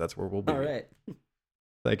 because that's where we'll be. All right.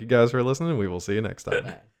 Thank you guys for listening. We will see you next time.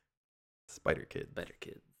 Bye. Spider Kids. Better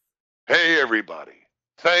Kids. Hey, everybody.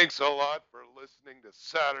 Thanks a lot for listening to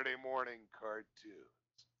Saturday Morning Cartoons.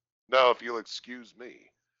 Now, if you'll excuse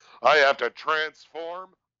me, I have to transform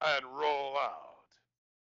and roll out.